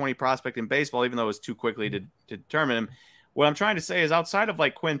top 20 prospect in baseball, even though it was too quickly to determine him. What I'm trying to say is outside of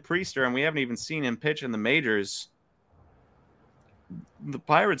like Quinn Priester, and we haven't even seen him pitch in the majors, the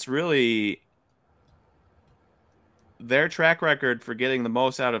Pirates really, their track record for getting the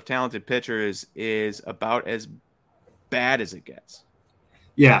most out of talented pitchers is about as bad as it gets.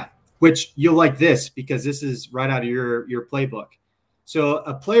 Yeah, which you'll like this because this is right out of your playbook. So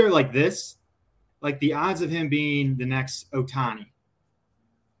a player like this, like the odds of him being the next Ohtani,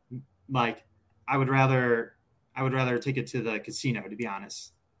 like I would rather take it to the casino, to be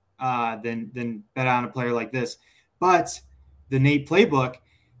honest, than bet on a player like this. But the Nate playbook,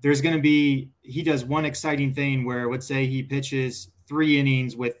 he does one exciting thing where, let's say he pitches 3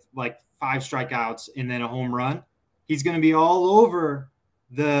 innings with like 5 strikeouts and then a home run. He's going to be all over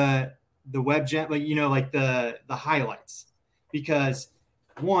the web gen, like the highlights, because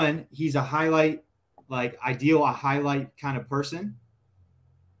one, he's a highlight, like a highlight kind of person.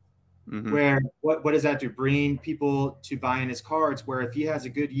 Mm-hmm. Where what does that do? Bring people to buying his cards, where if he has a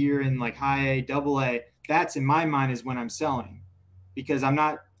good year in like high A, double A, that's in my mind is when I'm selling, because I'm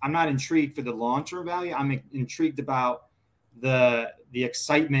not intrigued for the long-term value. I'm intrigued about the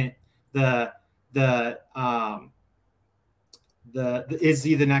excitement, the is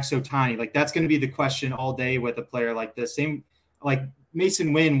he the next Ohtani? Like that's going to be the question all day with a player like this. Same, like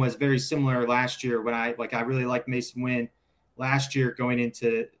Mason Wynn was very similar last year when I really liked Mason Wynn last year going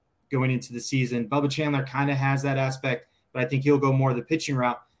into the season. Bubba Chandler kind of has that aspect, but I think he'll go more the pitching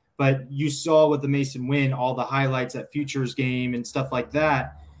route. But you saw with the Mason Wynn, all the highlights at Futures game and stuff like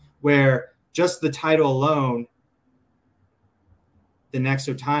that, where just the title alone, the next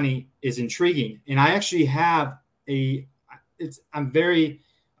Ohtani, is intriguing. And I actually have I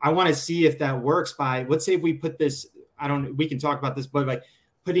want to see if that works by, let's say if we put this, we can talk about this, but like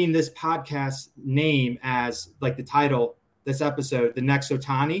putting this podcast name as like the title, this episode, the next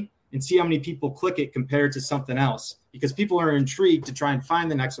Ohtani, and see how many people click it compared to something else, because people are intrigued to try and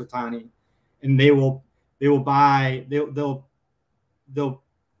find the next Ohtani, and they'll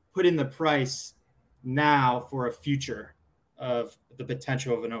put in the price now for a future of the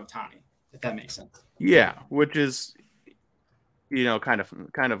potential of an Ohtani, if that makes sense. Yeah, which is, kind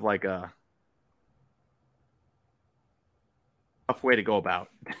of like a tough way to go about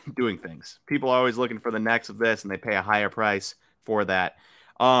doing things. People are always looking for the next of this, and they pay a higher price for that.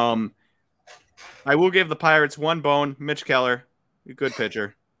 I will give the Pirates one bone. Mitch Keller, a good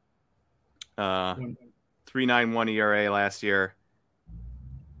pitcher. 3.91 ERA last year.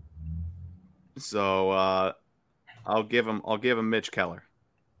 So I'll give him Mitch Keller.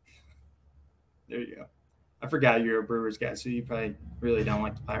 There you go. I forgot you're a Brewers guy, so you probably really don't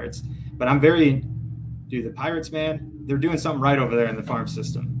like the Pirates. But the Pirates, man, they're doing something right over there in the farm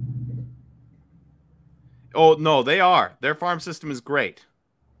system. Oh, no, they are. Their farm system is great.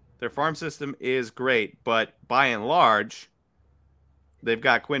 But by and large, they've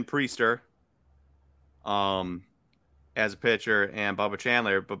got Quinn Priester as a pitcher and Bubba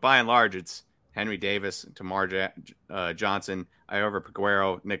Chandler. But by and large, it's Henry Davis, Tamar Johnson, Iover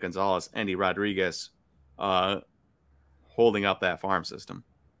Peguero, Nick Gonzalez, Andy Rodriguez holding up that farm system.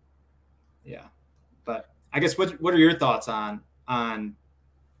 Yeah. But I guess what are your thoughts on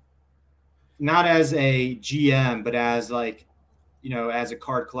not as a GM, but as like, as a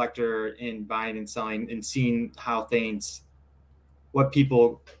card collector in buying and selling and seeing how what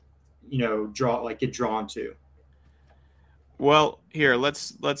people, get drawn to? Well, here,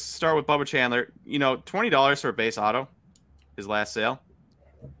 let's start with Bubba Chandler. $20 for a base auto, his last sale.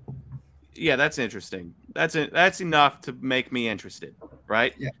 Yeah, that's interesting. That's enough to make me interested,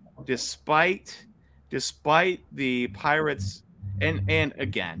 right? Yeah. Despite the Pirates, and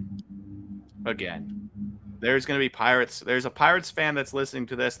again, there's going to be Pirates. There's a Pirates fan that's listening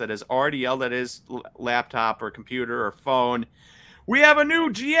to this that has already yelled at his laptop or computer or phone, "We have a new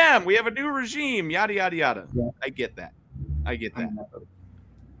GM. We have a new regime, yada, yada, yada." Yeah. I get that.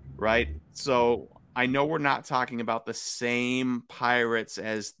 Right? So I know we're not talking about the same Pirates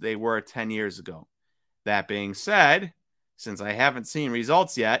as they were 10 years ago. That being said, since I haven't seen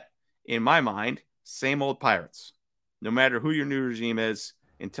results yet, in my mind, same old Pirates. No matter who your new regime is,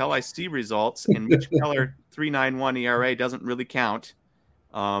 until I see results, and Mitch Keller 3.91 ERA doesn't really count.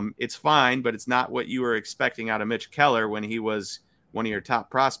 It's fine, but it's not what you were expecting out of Mitch Keller when he was one of your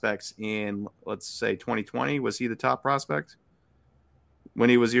top prospects in, let's say, 2020. Was he the top prospect? When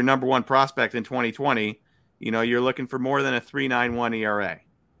he was your number one prospect in 2020, you're looking for more than a 3.91 ERA.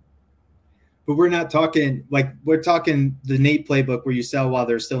 But we're not talking we're talking the Nate playbook where you sell while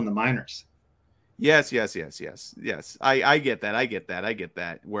they're still in the minors. Yes. I get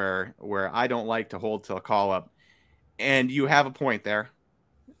that. Where I don't like to hold till a call up. And you have a point there.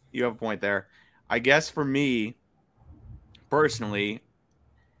 I guess for me, personally,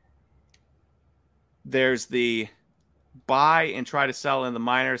 there's the buy and try to sell in the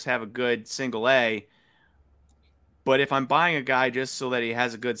minors, have a good single A. But if I'm buying a guy just so that he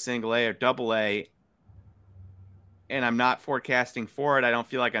has a good single A or double A, and I'm not forecasting for it, I don't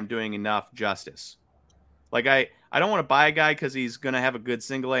feel like I'm doing enough justice. Like I don't want to buy a guy because he's going to have a good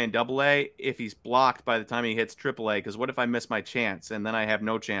single A and double A if he's blocked by the time he hits triple A, because what if I miss my chance and then I have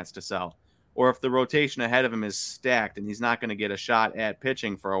no chance to sell? Or if the rotation ahead of him is stacked and he's not going to get a shot at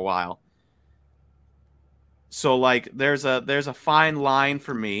pitching for a while. So there's a fine line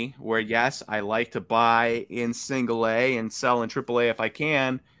for me where, yes, I like to buy in single A and sell in triple A if I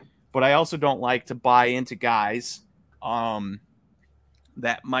can, but I also don't like to buy into guys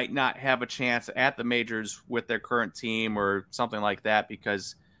that might not have a chance at the majors with their current team or something like that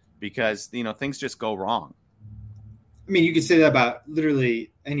because things just go wrong. I mean, you could say that about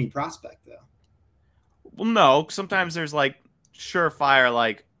literally any prospect, though. Well, no. Sometimes there's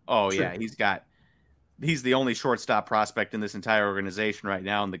surefire, oh, yeah, he's the only shortstop prospect in this entire organization right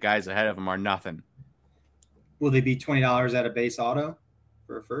now, and the guys ahead of him are nothing. Will they be $20 at a base auto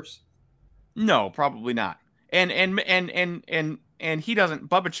for a first? No, probably not. And he doesn't.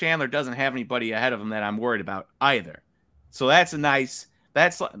 Bubba Chandler doesn't have anybody ahead of him that I'm worried about either. So that's a nice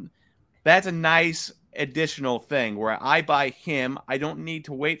additional thing where I buy him. I don't need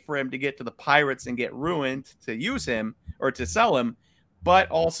to wait for him to get to the Pirates and get ruined to use him or to sell him. but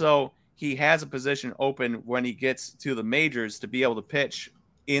also he has a position open when he gets to the majors to be able to pitch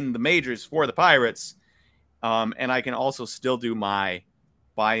in the majors for the Pirates. And I can also still do my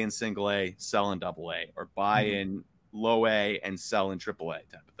buy in single A, sell in double A, or buy in low A and sell in triple A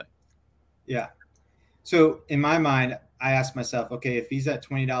type of thing. Yeah. So in my mind, I ask myself, okay, if he's at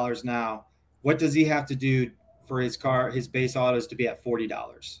 $20 now, what does he have to do for his base autos to be at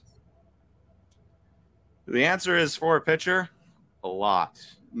 $40? The answer is for a pitcher, a lot.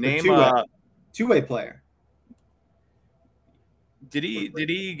 Name two-way player. Did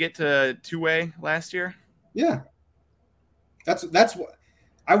he get to two-way last year? Yeah. That's what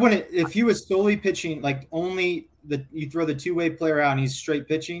I wouldn't, if he was solely pitching, like only you throw the two-way player out and he's straight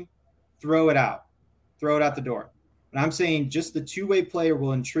pitching, throw it out the door. And I'm saying just the two-way player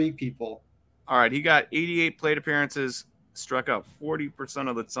will intrigue people. All right, he got 88 plate appearances, struck out 40%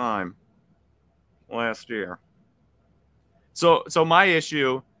 of the time last year. So my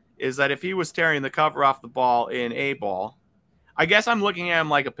issue is that if he was tearing the cover off the ball in A ball, I guess I'm looking at him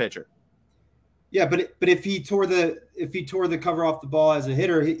like a pitcher. Yeah, but if he tore the cover off the ball as a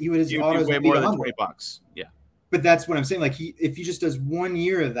hitter, he would his autos way more than $20. Yeah. But that's what I'm saying. Like if he just does 1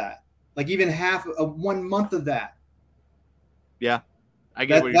 year of that, like even half of 1 month of that. Yeah, I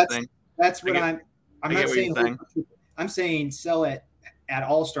get what you're saying. That's what I'm not saying. I'm saying sell it at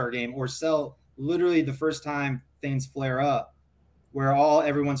All-Star game or sell literally the first time things flare up, where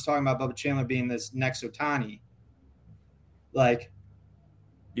everyone's talking about Bubba Chandler being this next Ohtani. Like,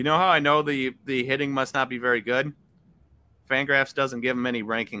 you know how I know the hitting must not be very good? Fangraphs doesn't give him any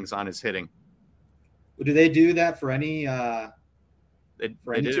rankings on his hitting. Well, do they do that for any? They did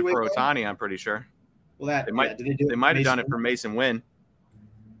it for Ohtani, I'm pretty sure. Well, they might have done it for Mason Wynn.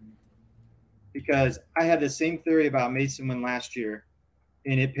 Because I had the same theory about Mason Wynn last year,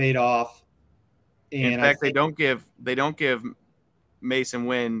 and it paid off. And in fact, they don't give Mason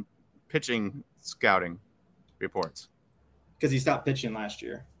Wynn pitching scouting reports because he stopped pitching last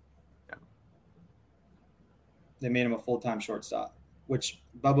year. Yeah. They made him a full-time shortstop, which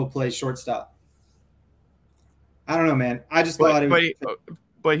Bubba plays shortstop. I don't know, man. I just thought it was.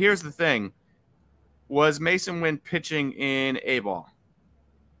 But here's the thing: was Mason Wynn pitching in A ball?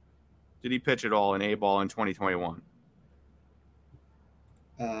 Did he pitch at all in A ball in 2021?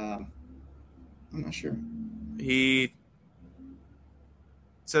 I'm not sure. He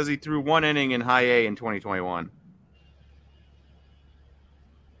says he threw 1 inning in high A in 2021.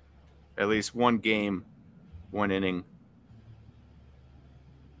 At least 1 game, 1 inning.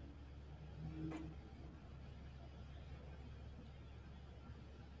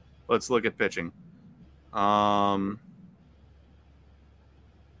 Let's look at pitching.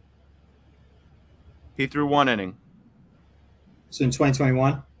 He threw 1 inning. So in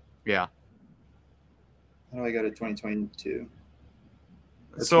 2021? Yeah. How do I go to 2022?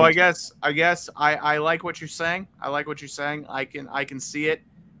 So I guess I like what you're saying. I like what you're saying. I can see it.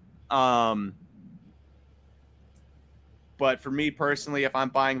 But for me personally, if I'm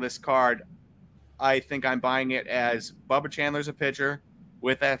buying this card, I think I'm buying it as Bubba Chandler's a pitcher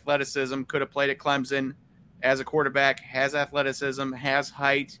with athleticism, could have played at Clemson as a quarterback, has athleticism, has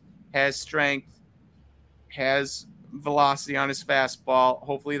height, has strength, has velocity on his fastball.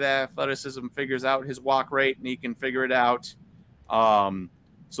 Hopefully that athleticism figures out his walk rate and he can figure it out.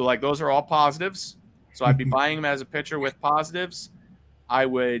 So like those are all positives. So I'd be buying him as a pitcher with positives. I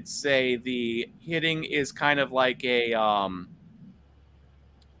would say the hitting is kind of like a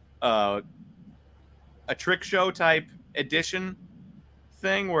trick show type addition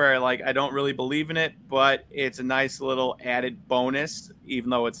thing where like I don't really believe in it, but it's a nice little added bonus, even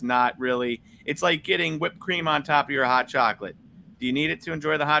though it's not really. It's like getting whipped cream on top of your hot chocolate. Do you need it to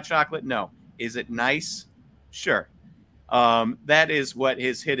enjoy the hot chocolate? No. Is it nice? Sure. That is what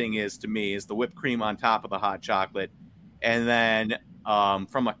his hitting is to me, is the whipped cream on top of the hot chocolate. And then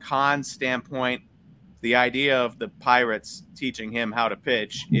from a con standpoint, the idea of the Pirates teaching him how to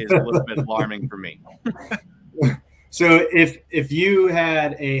pitch is a little bit alarming for me. So if you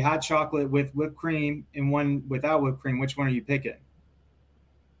had a hot chocolate with whipped cream and one without whipped cream, which one are you picking?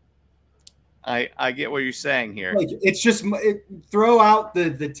 I get what you're saying here. Like it's just throw out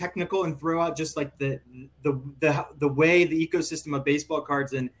the technical and throw out just like the way the ecosystem of baseball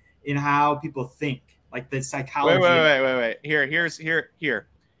cards and in how people think, like the psychology. Wait. Here.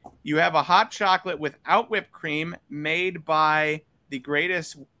 You have a hot chocolate without whipped cream made by the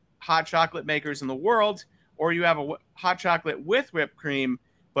greatest hot chocolate makers in the world, or you have a hot chocolate with whipped cream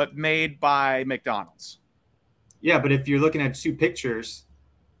but made by McDonald's. Yeah, but if you're looking at 2 pictures,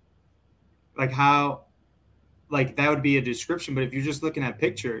 like how, like that would be a description. But if you're just looking at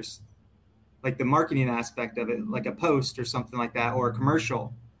pictures, like the marketing aspect of it, like a post or something like that, or a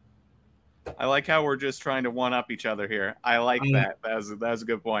commercial. I like how we're just trying to one up each other here. I like that. That was a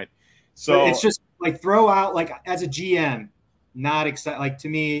good point. So but it's just like throw out, like as a GM, not exciting. Like to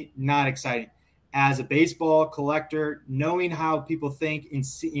me, not exciting. As a baseball collector, knowing how people think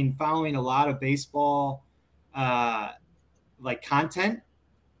in following a lot of baseball like content,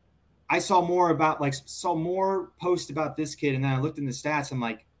 I saw more posts about this kid, and then I looked in the stats. I'm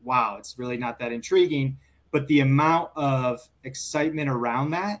like, wow, it's really not that intriguing. But the amount of excitement around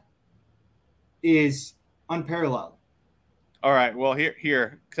that is unparalleled. All right, well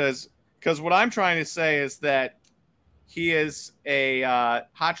because what I'm trying to say is that he is a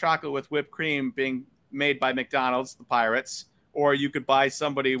hot chocolate with whipped cream being made by McDonald's, the Pirates, or you could buy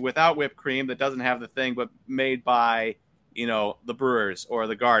somebody without whipped cream that doesn't have the thing, but made by the Brewers or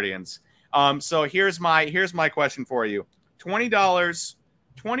the Guardians. So here's my question for you: $20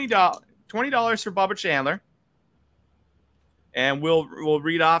 for Bubba Chandler, and we'll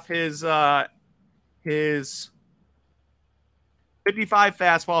read off his 55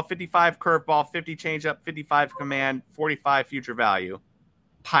 fastball, 55 curveball, 50 changeup, 55 command, 45 future value.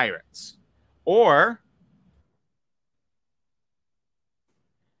 Pirates. Or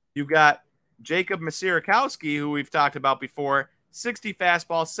you've got Jacob Misirakowski, who we've talked about before, 60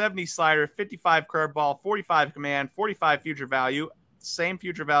 fastball, 70 slider, 55 curveball, 45 command, 45 future value, same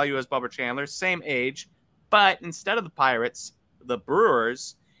future value as Bubba Chandler, same age, but instead of the Pirates, the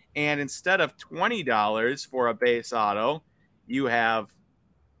Brewers, and instead of $20 for a base auto, you have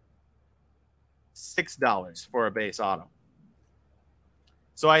 $6 for a base auto.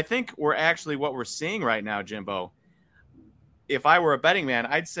 So I think what we're seeing right now, Jimbo, if I were a betting man,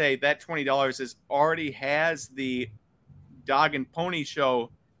 I'd say that $20 already has the dog and pony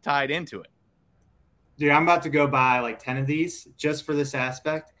show tied into it. Dude, I'm about to go buy like 10 of these just for this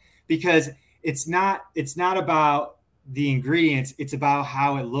aspect, because it's not about the ingredients. It's about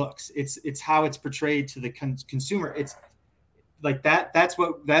how it looks. It's how it's portrayed to the consumer. It's like that. That's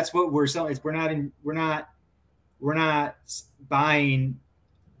what we're selling. We're not buying.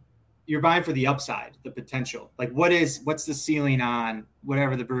 You're buying for the upside, the potential. Like what's the ceiling on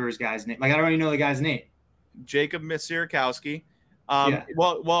whatever the Brewers guy's name? Like I don't even know the guy's name. Jacob Misirakowski. Yeah.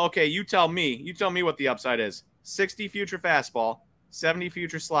 Well, okay. You tell me what the upside is. 60 future fastball, 70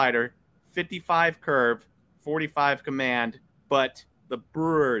 future slider, 55 curve, 45 command. But the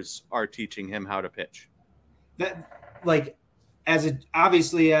Brewers are teaching him how to pitch. That like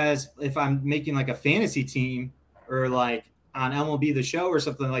obviously as if I'm making like a fantasy team or like on MLB The Show or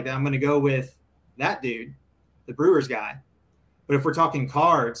something like that, I'm going to go with that dude, the Brewers guy. But if we're talking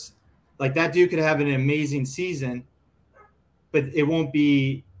cards, like that dude could have an amazing season, but it won't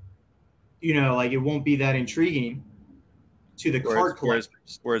be, it won't be that intriguing to the card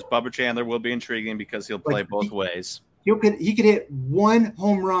collectors. Whereas Bubba Chandler will be intriguing because he'll play both ways. He could hit one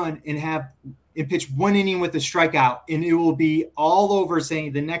home run and pitch one inning with a strikeout, and it will be all over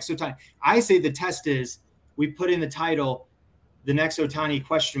saying the next Ohtani. I say the test is we put in the title, the next Ohtani ?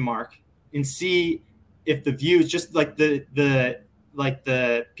 And see if the views, just like the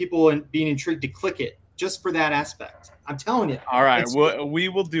people being intrigued to click it just for that aspect. I'm telling you. All right. We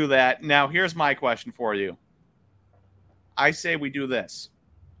will do that. Now, here's my question for you. I say we do this.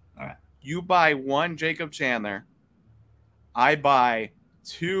 All right. You buy one Jacob Chandler. I buy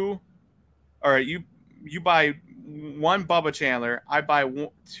two. All right. You buy one Bubba Chandler. I buy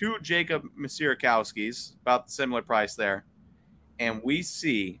two Jacob Misirakowskis, about the similar price there. And we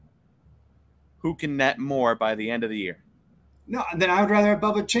see who can net more by the end of the year. No, then I would rather have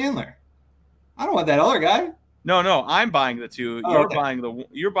Bubba Chandler. I don't want that other guy. No, I'm buying the two. You're buying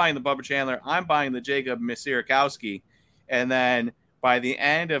the Bubba Chandler. I'm buying the Jacob Misirakowski. And then by the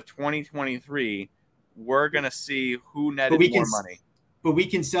end of 2023, we're going to see who netted more money. But we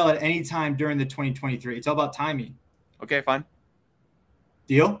can sell at any time during the 2023. It's all about timing. Okay, fine.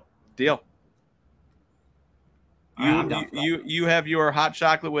 Deal. You have your hot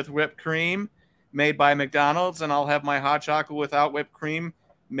chocolate with whipped cream made by McDonald's, and I'll have my hot chocolate without whipped cream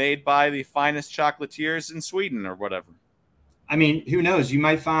made by the finest chocolatiers in Sweden or whatever. I mean, who knows? You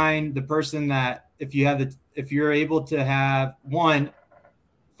might find the person that if you're able to have one,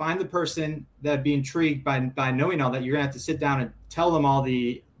 find the person that'd be intrigued by knowing all that. You're gonna have to sit down and tell them all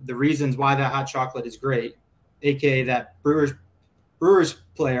the reasons why that hot chocolate is great, aka that Brewers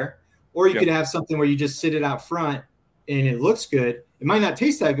player. Or you could have something where you just sit it out front and it looks good. It might not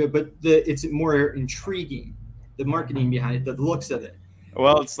taste that good, but it's more intriguing. The marketing behind it, the looks of it.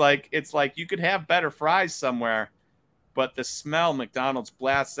 Well, it's like you could have better fries somewhere, but the smell McDonald's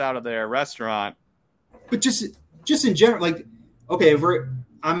blasts out of their restaurant. But just in general, like, okay,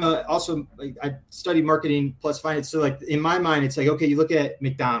 also like I study marketing plus finance. So like in my mind, it's like, okay, you look at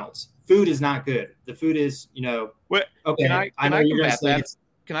McDonald's. Food is not good. The food is, What okay. I know you're going to say that?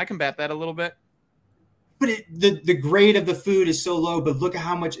 Can I combat that a little bit? But the grade of the food is so low. But look at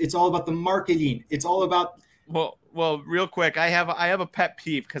how much it's all about the marketing. It's all about. Well, real quick, I have a pet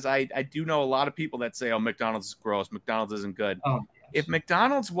peeve because I do know a lot of people that say, "Oh, McDonald's is gross. McDonald's isn't good." Oh, if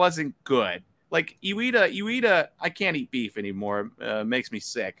McDonald's wasn't good, like you eat a, I can't eat beef anymore. Makes me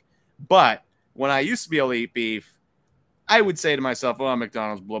sick. But when I used to be able to eat beef, I would say to myself, "Oh,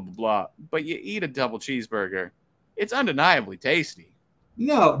 McDonald's, blah blah blah." But you eat a double cheeseburger, it's undeniably tasty.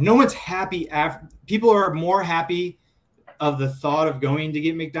 No one's happy after. People are more happy of the thought of going to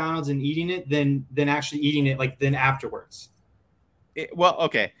get McDonald's and eating it than actually eating it than afterwards. Well,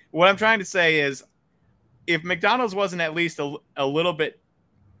 okay. What I'm trying to say is, if McDonald's wasn't at least a little bit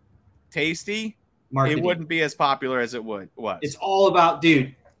tasty, marketing, it wouldn't be as popular as it was. It's all about,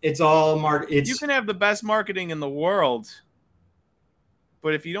 dude. It's all market. You can have the best marketing in the world,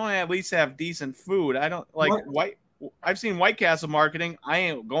 but if you don't at least have decent food, I don't like I've seen White Castle marketing. I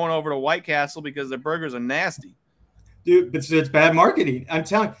ain't going over to White Castle because their burgers are nasty. Dude, but it's bad marketing. I'm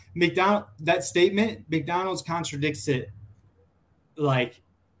telling you, that statement, McDonald's contradicts it like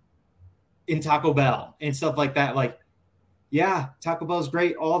in Taco Bell and stuff like that. Like, yeah, Taco Bell is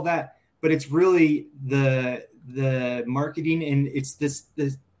great, all of that, but it's really the marketing and it's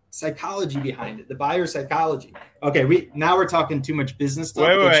the psychology behind it, the buyer psychology. Okay, we're talking too much business stuff.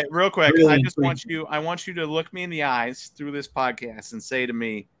 Wait, real quick. Really I want you to look me in the eyes through this podcast and say to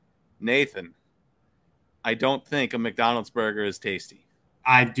me, Nathan, I don't think a McDonald's burger is tasty.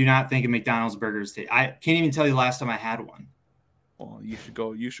 I do not think a McDonald's burger is tasty. I can't even tell you the last time I had one. Well, you should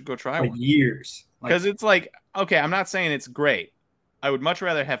go try one. Years. Because it's like, okay, I'm not saying it's great. I would much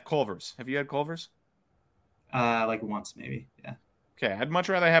rather have Culver's. Have you had Culver's? Like once maybe. Yeah. Okay, I'd much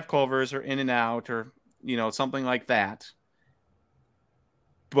rather have Culver's or In-N-Out or something like that.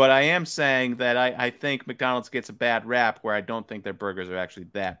 But I am saying that I think McDonald's gets a bad rap where I don't think their burgers are actually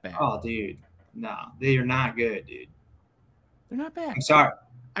that bad. Oh, dude. No, they are not good, dude. They're not bad. I'm sorry.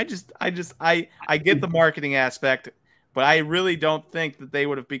 I get the marketing aspect, but I really don't think that they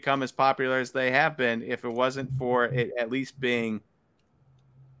would have become as popular as they have been if it wasn't for it at least being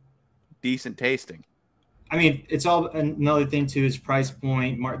decent tasting. I mean, it's all another thing too is price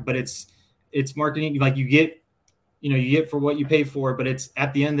point, but it's marketing. Like you get for what you pay for, but it's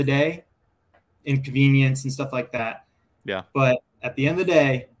at the end of the day, inconvenience and stuff like that. Yeah. But at the end of the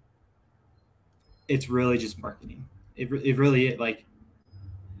day, it's really just marketing. It really is like.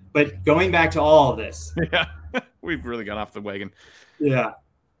 But going back to all of this, yeah, we've really gone off the wagon. Yeah,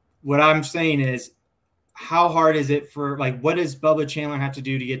 what I'm saying is, how hard is it for what does Bubba Chandler have to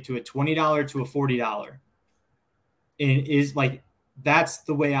do to get to a $20 to a $40? And is that's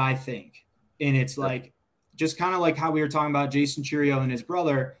the way I think. And it's just kind of like how we were talking about Jason Churio and his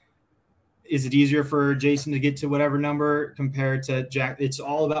brother. Is it easier for Jason to get to whatever number compared to Jack? It's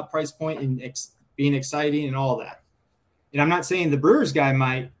all about price point and being exciting and all that. And I'm not saying the Brewers guy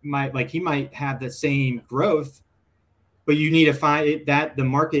might he might have the same growth, but you need to find it that the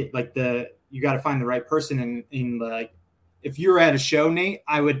market, you got to find the right person. And if you're at a show, Nate,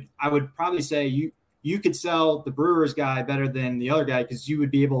 I would probably say you could sell the Brewers guy better than the other guy, because you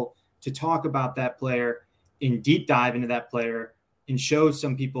would be able to talk about that player and deep dive into that player and show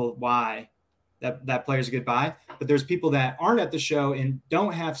some people why that player's a good buy. But there's people that aren't at the show and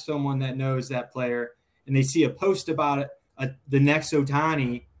don't have someone that knows that player, and they see a post about it, the next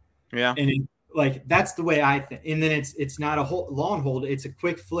Ohtani. Yeah. And that's the way I think. And then it's not a long hold. It's a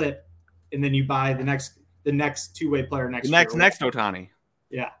quick flip. And then you buy the next two-way player next Ohtani.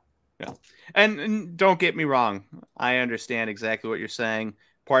 Yeah. Yeah. And don't get me wrong. I understand exactly what you're saying.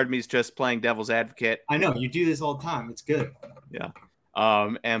 Part of me is just playing devil's advocate. I know you do this all the time. It's good. Yeah.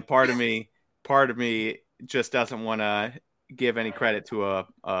 And part of me just doesn't want to give any credit to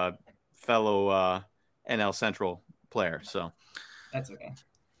a fellow NL Central player. So that's okay.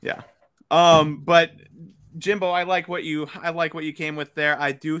 Yeah. But Jimbo, I like what you came with there.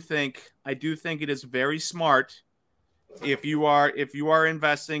 I do think it is very smart if you are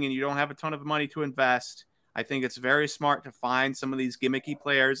investing and you don't have a ton of money to invest. I think it's very smart to find some of these gimmicky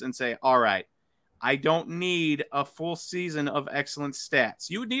players and say, all right, I don't need a full season of excellent stats.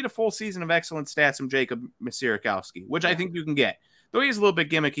 You would need a full season of excellent stats from Jacob Misiorowski, which I think you can get. Though he's a little bit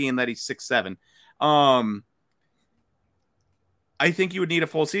gimmicky in that he's 6'7". I think you would need a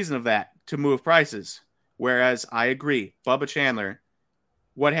full season of that to move prices. Whereas I agree, Bubba Chandler,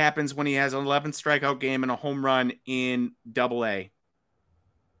 what happens when he has an 11 strikeout game and a home run in Double-A?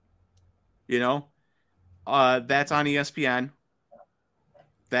 That's on ESPN.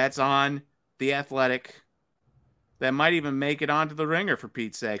 that's on The Athletic. That might even make it onto the Ringer, for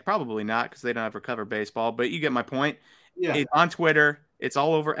Pete's sake. Probably not, because they don't ever cover baseball, but you get my point. Yeah. It's on Twitter. It's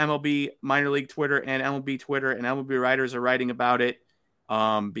all over MLB minor league Twitter and MLB Twitter, and MLB writers are writing about it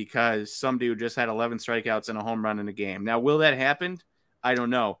because some dude just had 11 strikeouts and a home run in a game. Now, will that happen? I don't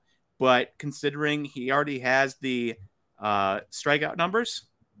know. But considering he already has the strikeout numbers,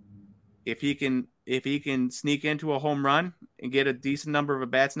 if he can sneak into a home run and get a decent number of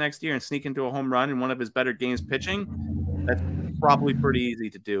at-bats next year and sneak into a home run in one of his better games pitching, that's probably pretty easy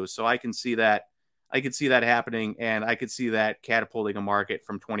to do. So I can see that. I could see that happening, and I could see that catapulting a market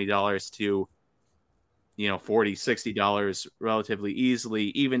from $20 to, $40, $60 relatively easily,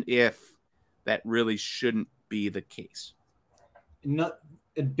 even if that really shouldn't be the case. Not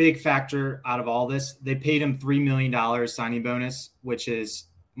a big factor out of all this. They paid him $3 million signing bonus, which is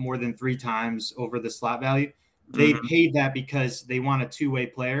more than 3 times over the slot value. They paid that because they want a two-way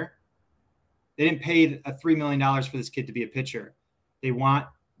player. They didn't pay a $3 million for this kid to be a pitcher.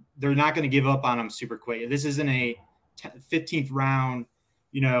 They're not going to give up on him super quick. This isn't a 15th round,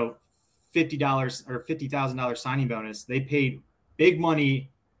 $50 or $50,000 signing bonus. They paid big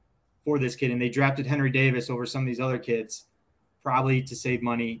money for this kid, and they drafted Henry Davis over some of these other kids, probably to save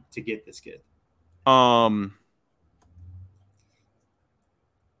money to get this kid. I'm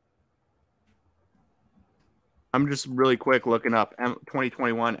just really quick looking up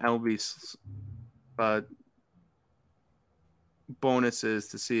 2021 MLB bonuses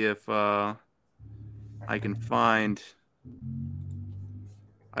to see if I can find.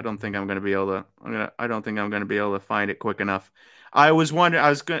 I don't think I'm going to be able to. I don't think I'm going to be able to find it quick enough. I was wondering. I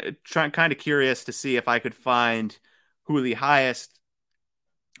was kind of curious to see if I could find who the highest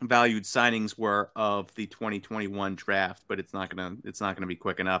valued signings were of the 2021 draft, but it's not gonna be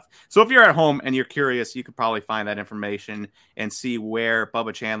quick enough. So if you're at home and you're curious, you could probably find that information and see where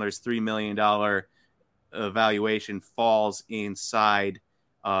Bubba Chandler's $3 million valuation falls inside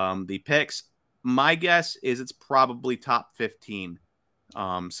the picks. My guess is it's probably top 15,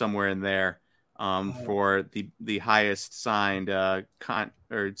 somewhere in there, for the highest signed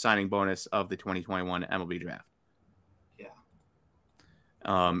signing bonus of the 2021 MLB draft.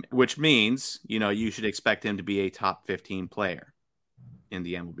 Which means, you should expect him to be a top 15 player in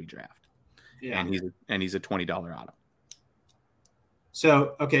the MLB draft. Yeah. And he's a $20 auto.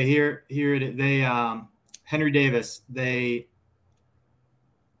 So, okay, here it is. They, Henry Davis, they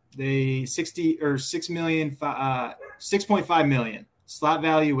 60 or 6 million, 6.5 million. Slot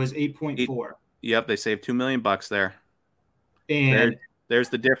value was 8.4. Yep. They saved $2 million there. And there's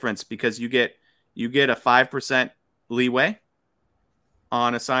the difference, because you get a 5% leeway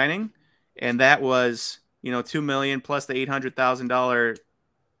on a signing, and that was $2 million plus the $800,000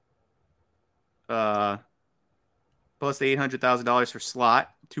 plus the $800,000 for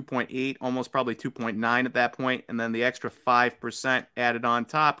slot, 2.8, almost probably 2.9 at that point, and then the extra 5% added on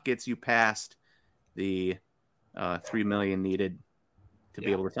top gets you past the $3 million needed to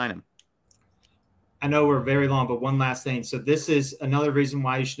be able to sign him. I know we're very long, but one last thing. So this is another reason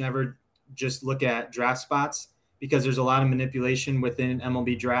why you should never just look at draft spots, because there's a lot of manipulation within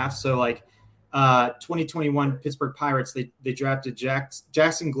MLB drafts. So like 2021 Pittsburgh Pirates, they drafted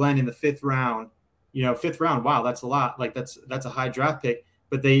Jackson Glenn in the 5th round. 5th round, wow, that's a lot. Like that's a high draft pick,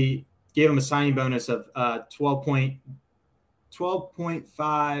 but they gave him a signing bonus of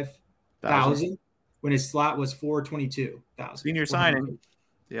 12.5 thousand when his slot was 422,000. Senior signing.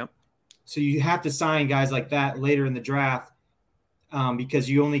 Yep. So you have to sign guys like that later in the draft, because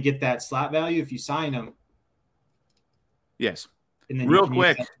you only get that slot value if you sign them. Yes. Real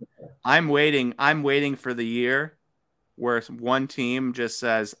quick, I'm waiting for the year where one team just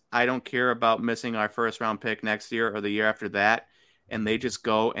says, I don't care about missing our 1st round pick next year or the year after that, and they just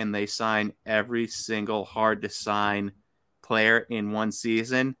go and they sign every single hard to sign player in one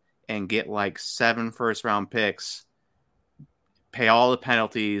season and get like 7 1st round picks, pay all the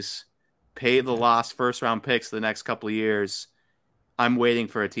penalties, pay the lost 1st round picks the next couple of years. I'm waiting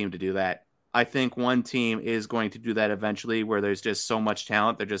for a team to do that. I think one team is going to do that eventually, where there's just so much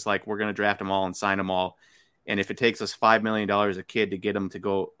talent. They're just like, we're going to draft them all and sign them all. And if it takes us $5 million a kid to get them to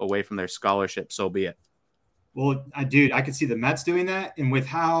go away from their scholarship, so be it. Well, I could see the Mets doing that. And with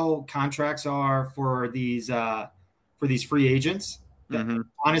how contracts are for these free agents,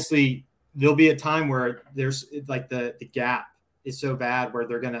 honestly, there'll be a time where there's like the gap is so bad where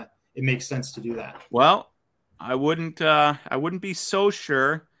it makes sense to do that. Well, I wouldn't be so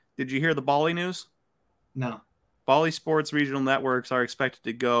sure. Did you hear the Bally news? No. Bally Sports regional networks are expected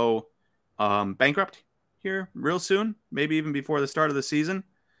to go bankrupt here real soon, maybe even before the start of the season.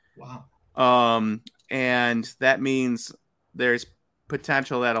 Wow. And that means there's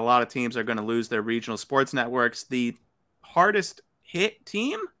potential that a lot of teams are going to lose their regional sports networks. The hardest hit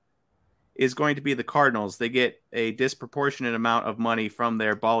team is going to be the Cardinals. They get a disproportionate amount of money from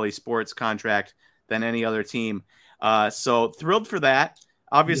their Bally Sports contract than any other team. So thrilled for that.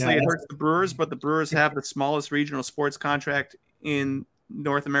 Obviously, it hurts the Brewers, but the Brewers have the smallest regional sports contract in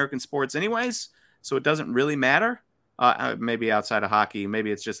North American sports anyways, so it doesn't really matter. Maybe outside of hockey,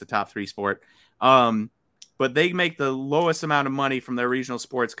 maybe it's just the top 3 sport. But they make the lowest amount of money from their regional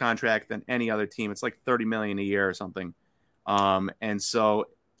sports contract than any other team. It's like $30 million a year or something. And so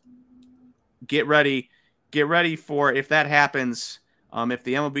get ready for if that happens. If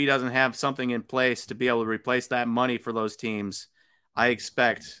the MLB doesn't have something in place to be able to replace that money for those teams, I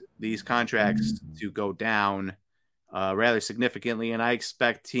expect these contracts to go down rather significantly, and I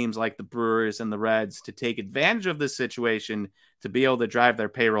expect teams like the Brewers and the Reds to take advantage of this situation to be able to drive their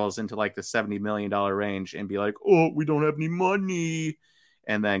payrolls into like the $70 million range and be like, oh, we don't have any money,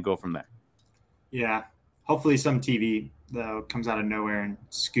 and then go from there. Yeah. Hopefully some TV, though, comes out of nowhere and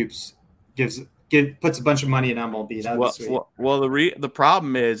scoops, puts a bunch of money in MLB. That would be sweet. Well, the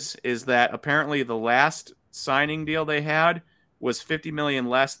problem is that apparently the last signing deal they had was $50 million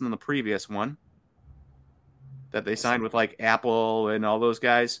less than the previous one that they signed with like Apple and all those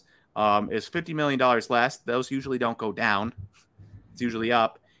guys. Is $50 million less. Those usually don't go down. It's usually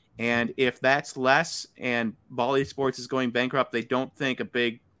up. And if that's less and Bally Sports is going bankrupt, they don't think a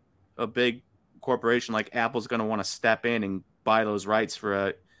big corporation like Apple's going to want to step in and buy those rights for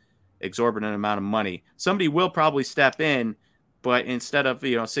a exorbitant amount of money. Somebody will probably step in, but instead of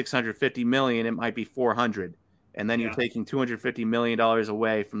 $650 million, it might be $400, and then you're taking $250 million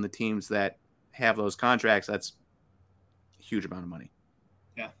away from the teams that have those contracts. That's a huge amount of money.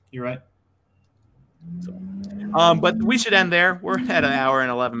 Yeah, you're right. So, but we should end there. We're at an hour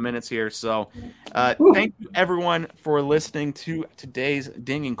and 11 minutes here. So thank you, everyone, for listening to today's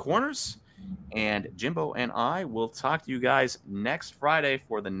Dinging Corners. And Jimbo and I will talk to you guys next Friday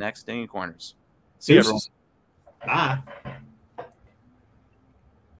for the next Dinging Corners. See you, everyone. Bye.